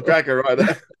Christmas cracker right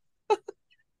there.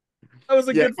 That was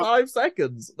a good 5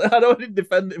 seconds. I know I didn't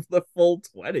defend it for the full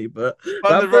 20, but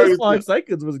that first 5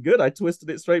 seconds was good. I twisted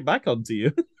it straight back onto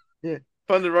you. Yeah.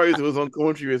 Thunder Rosa was on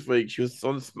commentary this week. She was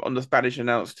on the Spanish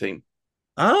announce team.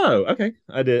 Oh, okay.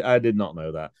 I did not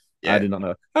know that. Yeah. I did not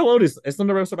know. How old is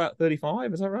Thunder Rosa? About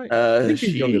 35? Is that right? I think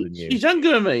she's younger than you. She's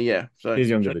younger than me, yeah. So she's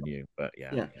younger than you, but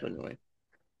yeah. Yeah.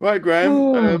 Right,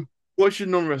 Graham. What's your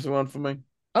non-wrestling one for me?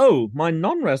 Oh, my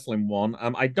non-wrestling one,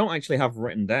 I don't actually have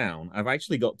written down. I've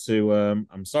actually got to,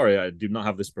 I'm sorry, I do not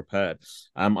have this prepared.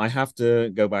 I have to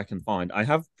go back and find. I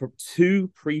have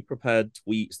 2 pre-prepared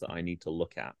tweets that I need to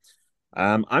look at.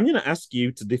 I'm going to ask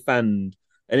you to defend,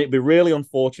 and it'd be really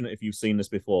unfortunate if you've seen this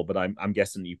before, but I'm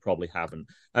guessing you probably haven't.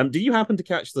 Do you happen to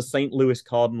catch the St. Louis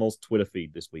Cardinals Twitter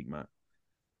feed this week, Matt?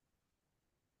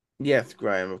 Yes,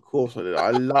 Graham, of course I did.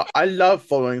 I love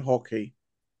following hockey.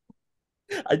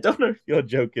 I don't know if you're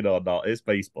joking or not. It's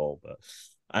baseball, but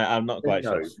I'm not quite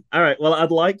sure. All right. Well, I'd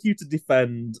like you to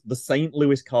defend the St.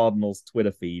 Louis Cardinals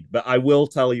Twitter feed, but I will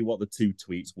tell you what the 2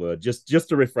 tweets were, just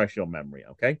to refresh your memory,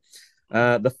 okay?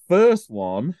 The first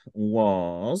one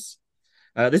was,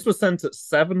 this was sent at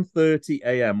 7:30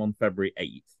 a.m. on February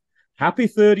 8th. Happy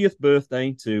 30th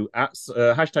birthday to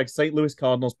hashtag St. Louis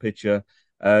Cardinals pitcher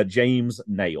James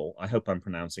Nail. I hope I'm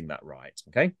pronouncing that right,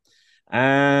 okay?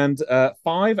 And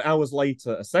 5 hours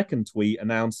later, a second tweet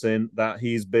announcing that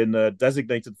he's been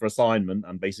designated for assignment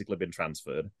and basically been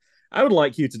transferred. I would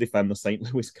like you to defend the St.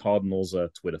 Louis Cardinals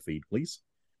Twitter feed, please.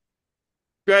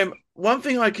 Graham, one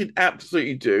thing I could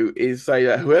absolutely do is say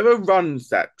that whoever runs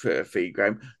that Twitter feed,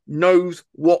 Graham, knows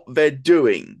what they're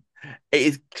doing. It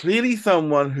is clearly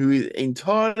someone who is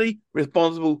entirely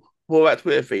responsible for that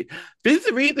Twitter feed. This is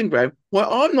the reason, Graham, why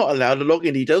I'm not allowed to log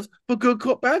in details for Good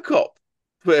Cop, Bad Cop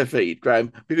Twitter feed,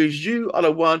 Graham, because you are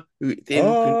the one who is in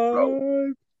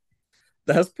control.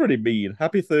 That's pretty mean.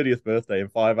 Happy 30th birthday in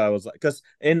 5 hours. Because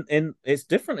in it's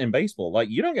different in baseball. Like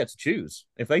you don't get to choose.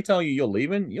 If they tell you you're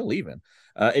leaving, you're leaving.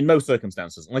 In most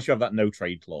circumstances, unless you have that no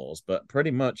trade clause. But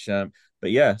pretty much,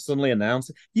 but yeah, suddenly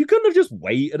announced. You couldn't have just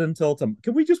waited until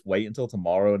can we just wait until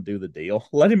tomorrow and do the deal?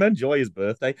 Let him enjoy his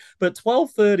birthday. But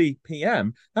 12:30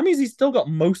 p.m. That means he's still got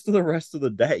most of the rest of the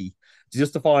day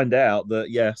just to find out that,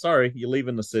 yeah, sorry, you're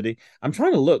leaving the city. I'm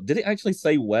trying to look. Did it actually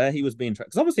say where he was being tracked?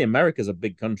 Because obviously America's a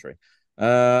big country.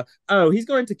 He's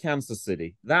going to Kansas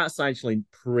City. That's actually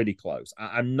pretty close.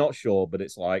 I'm not sure, but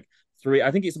it's like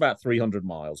I think it's about 300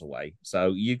 miles away.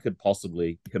 So you could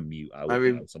possibly commute.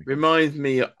 Reminds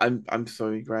me, I'm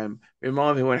sorry, Graham.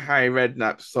 Reminds me when Harry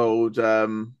Redknapp sold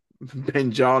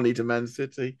Benjani to Man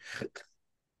City.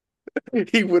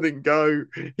 He wouldn't go.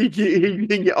 He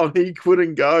didn't get on. He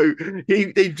couldn't go.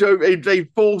 They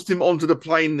forced him onto the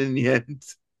plane in the end.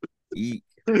 He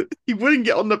wouldn't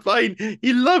get on the plane.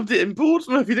 He loved it in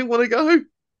Portsmouth. He didn't want to go.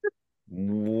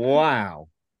 Wow.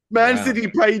 Man City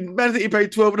paid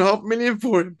 12.5 million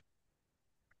for him.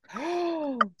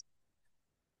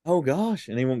 Oh gosh,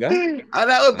 and he won't go. And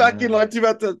that was back in like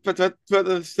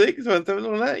 2006 or something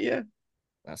like that. Yeah,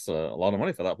 that's a lot of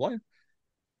money for that player.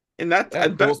 In that, yeah,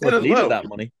 Portsmouth needed that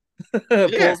money.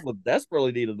 Portsmouth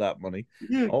desperately needed that money.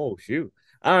 Yeah. Oh shoot!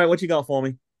 All right, what you got for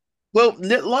me? Well,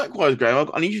 likewise, Graham.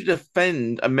 I need you to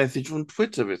defend a message from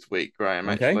Twitter this week, Graham.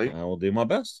 Actually, okay, I will do my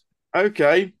best.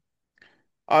 Okay,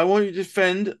 I want you to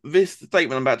defend this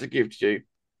statement I'm about to give to you.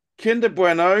 Kinder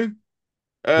Bueno.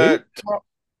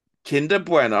 Kinder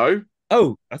Bueno.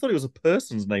 Oh, I thought it was a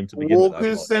person's name to begin with.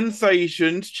 Walker's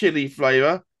Sensations chili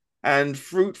flavor and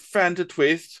fruit Fanta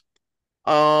twist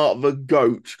are the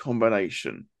GOAT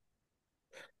combination.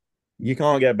 You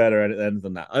can't get better at it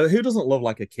than that. Who doesn't love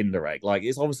like a Kinder Egg? Like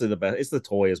it's obviously the best. It's the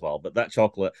toy as well, but that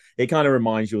chocolate, it kind of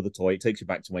reminds you of the toy. It takes you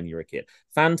back to when you were a kid.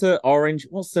 Fanta, orange,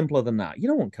 what's simpler than that? You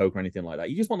don't want Coke or anything like that.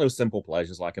 You just want those simple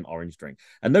pleasures like an orange drink.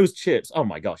 And those chips, oh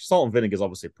my gosh, salt and vinegar is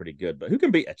obviously pretty good, but who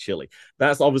can beat a chili?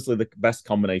 That's obviously the best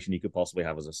combination you could possibly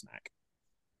have as a snack.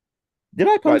 Did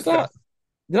I post that?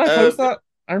 Did I post that?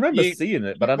 I remember seeing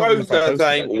it, but I don't know if I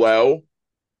posted it. Well.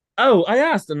 Oh, I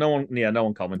asked and no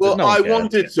one commented. Well, I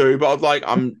wanted to, but I was like,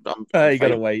 I'm you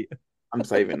gotta wait. I'm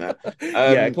saving that.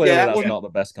 Clearly that's not the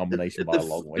best combination by a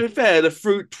long way. To be fair, the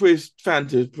fruit twist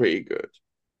Fanta is pretty good.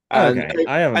 And, okay,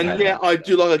 I haven't. And yeah, I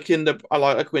do like a Kinder. I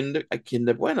like a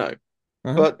Kinder Bueno,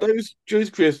 but those Juice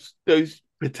Crisps, those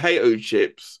potato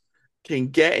chips, can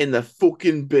get in the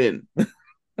fucking bin.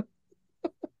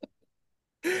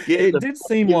 It did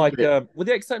seem like, with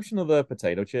the exception of the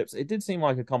potato chips, it did seem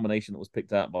like a combination that was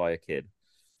picked out by a kid.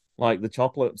 Like the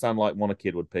chocolate sounded like one a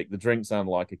kid would pick, the drink sounded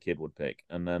like a kid would pick,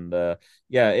 and then it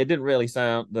didn't really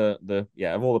sound of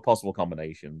all the possible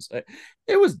combinations.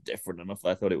 It was different enough that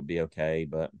I thought it would be okay,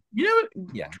 but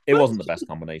it wasn't the best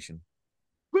combination.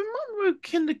 Remember where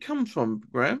Kinder comes from,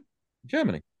 Graham?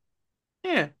 Germany.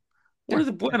 Yeah. What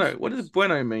does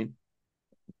bueno mean?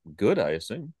 Good, I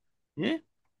assume. Yeah.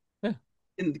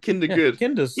 Kinder good.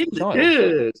 Kinder's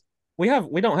good.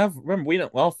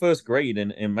 Our first grade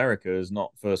in America is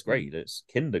not first grade, it's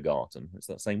kindergarten. It's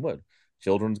that same word.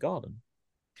 Children's garden.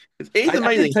 It's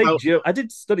amazing. I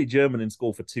did study German in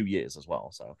school for 2 years as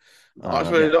well. So I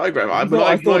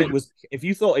thought it was. If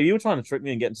you were trying to trick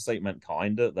me and get to say it meant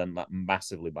kinda, then that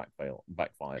massively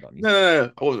backfired on you.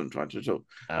 No, I wasn't trying to at all.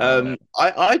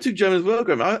 I took German as well,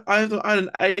 Graham. I had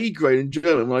an A grade in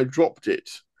German when I dropped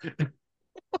it.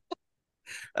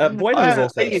 Bueno is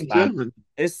also German.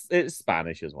 It's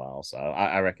Spanish as well, so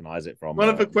I recognize it from. One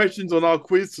of the questions on our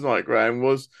quiz tonight, Graham,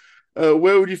 was where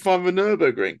would you find the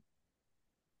Nürburgring?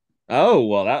 Oh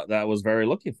well, that was very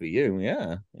lucky for you.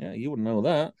 Yeah, you wouldn't know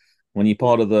that when you're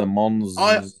part of the Mons.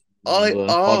 I asked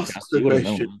the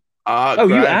question.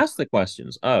 You asked the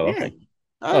questions. Oh, okay.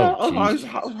 I was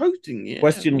hosting. Yeah.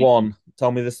 Question 1.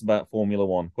 Tell me this about Formula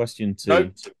 1. Question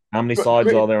 2. How many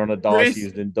sides are there on a dice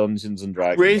used in Dungeons and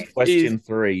Dragons? Question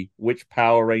 3. Which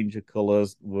Power Ranger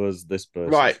colors was this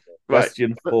person? Right.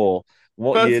 Question 4.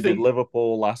 What year did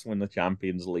Liverpool last win the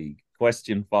Champions League?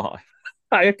 Question 5.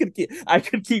 I could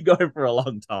keep going for a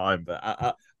long time, but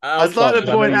I'd like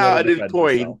to point out at this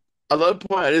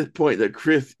point that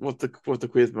Chris was the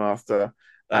quiz master,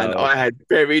 and I had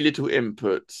very little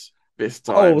input this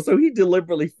time. Oh, so he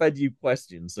deliberately fed you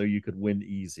questions so you could win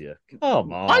easier.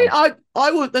 Come on. I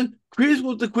was Chris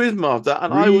was the quiz master,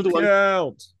 and I was the one.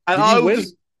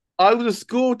 I was a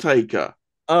score taker.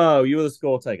 Oh, you were the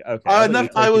score taker. Okay. We were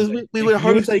If you were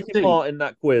hosting. taking part in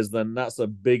that quiz, then that's a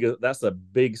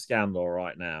big scandal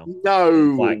right now.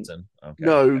 No, Clacton. Okay.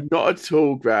 no, not at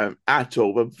all, Graham, at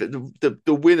all. But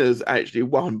the winners actually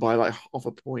won by like half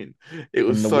a point. It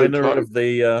was And the so winner close. of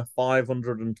the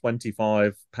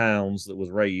 £525 that was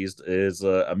raised is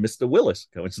a Mr. Willis,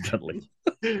 coincidentally.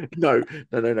 No.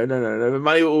 The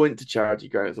money all went to charity,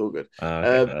 Graham. It's all good.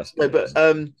 Okay, that's No, good.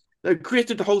 but no, Chris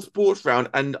did the whole sports round,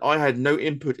 and I had no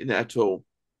input in it at all.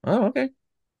 Oh, okay.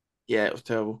 Yeah, it was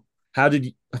terrible. How did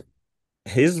you?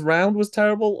 His round was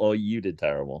terrible, or you did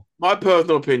terrible? My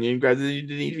personal opinion, Graham, there need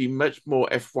to be much more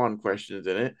F1 questions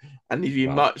in it, and need to be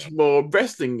Well, much more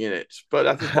wrestling in it. But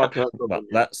that's just my personal well, opinion.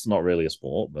 that's not really a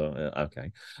sport, but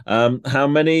okay. How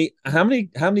many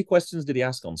questions did he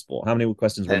ask on sport? How many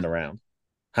questions were in 10. the round?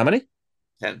 How many?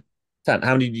 10. 10.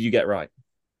 How many did you get right?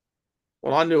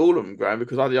 Well, I knew all of them, Graham,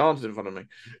 because I had the answers in front of me.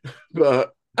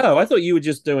 But Oh, I thought you were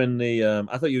just doing the.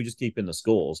 I thought you were just keeping the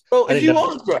scores. well, I if didn't you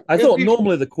know. ask, Graham, I if thought you-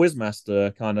 normally the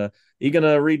quizmaster kind of. Are you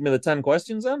gonna read me the 10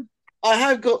 questions then? I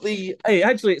have got the. Hey,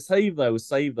 actually, save those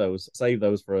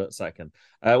for a second.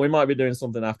 We might be doing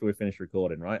something after we finish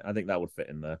recording, right? I think that would fit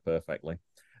in there perfectly.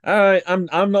 All right,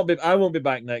 I'm not. I won't be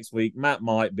back next week. Matt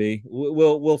might be.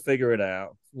 We'll figure it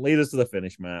out. Lead us to the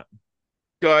finish, Matt.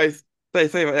 Guys, stay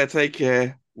safe out there. Take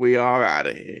care. We are out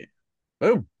of here.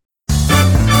 Boom.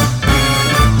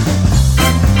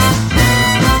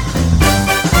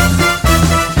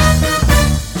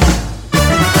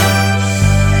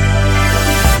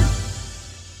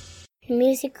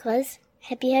 Music was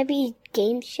Happy Happy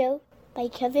Game Show by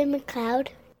Kevin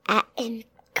MacLeod at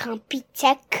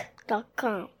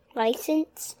Incompetech.com.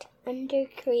 Licensed under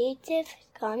Creative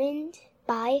Commons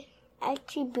by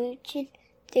Attribution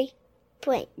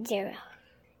 3.0.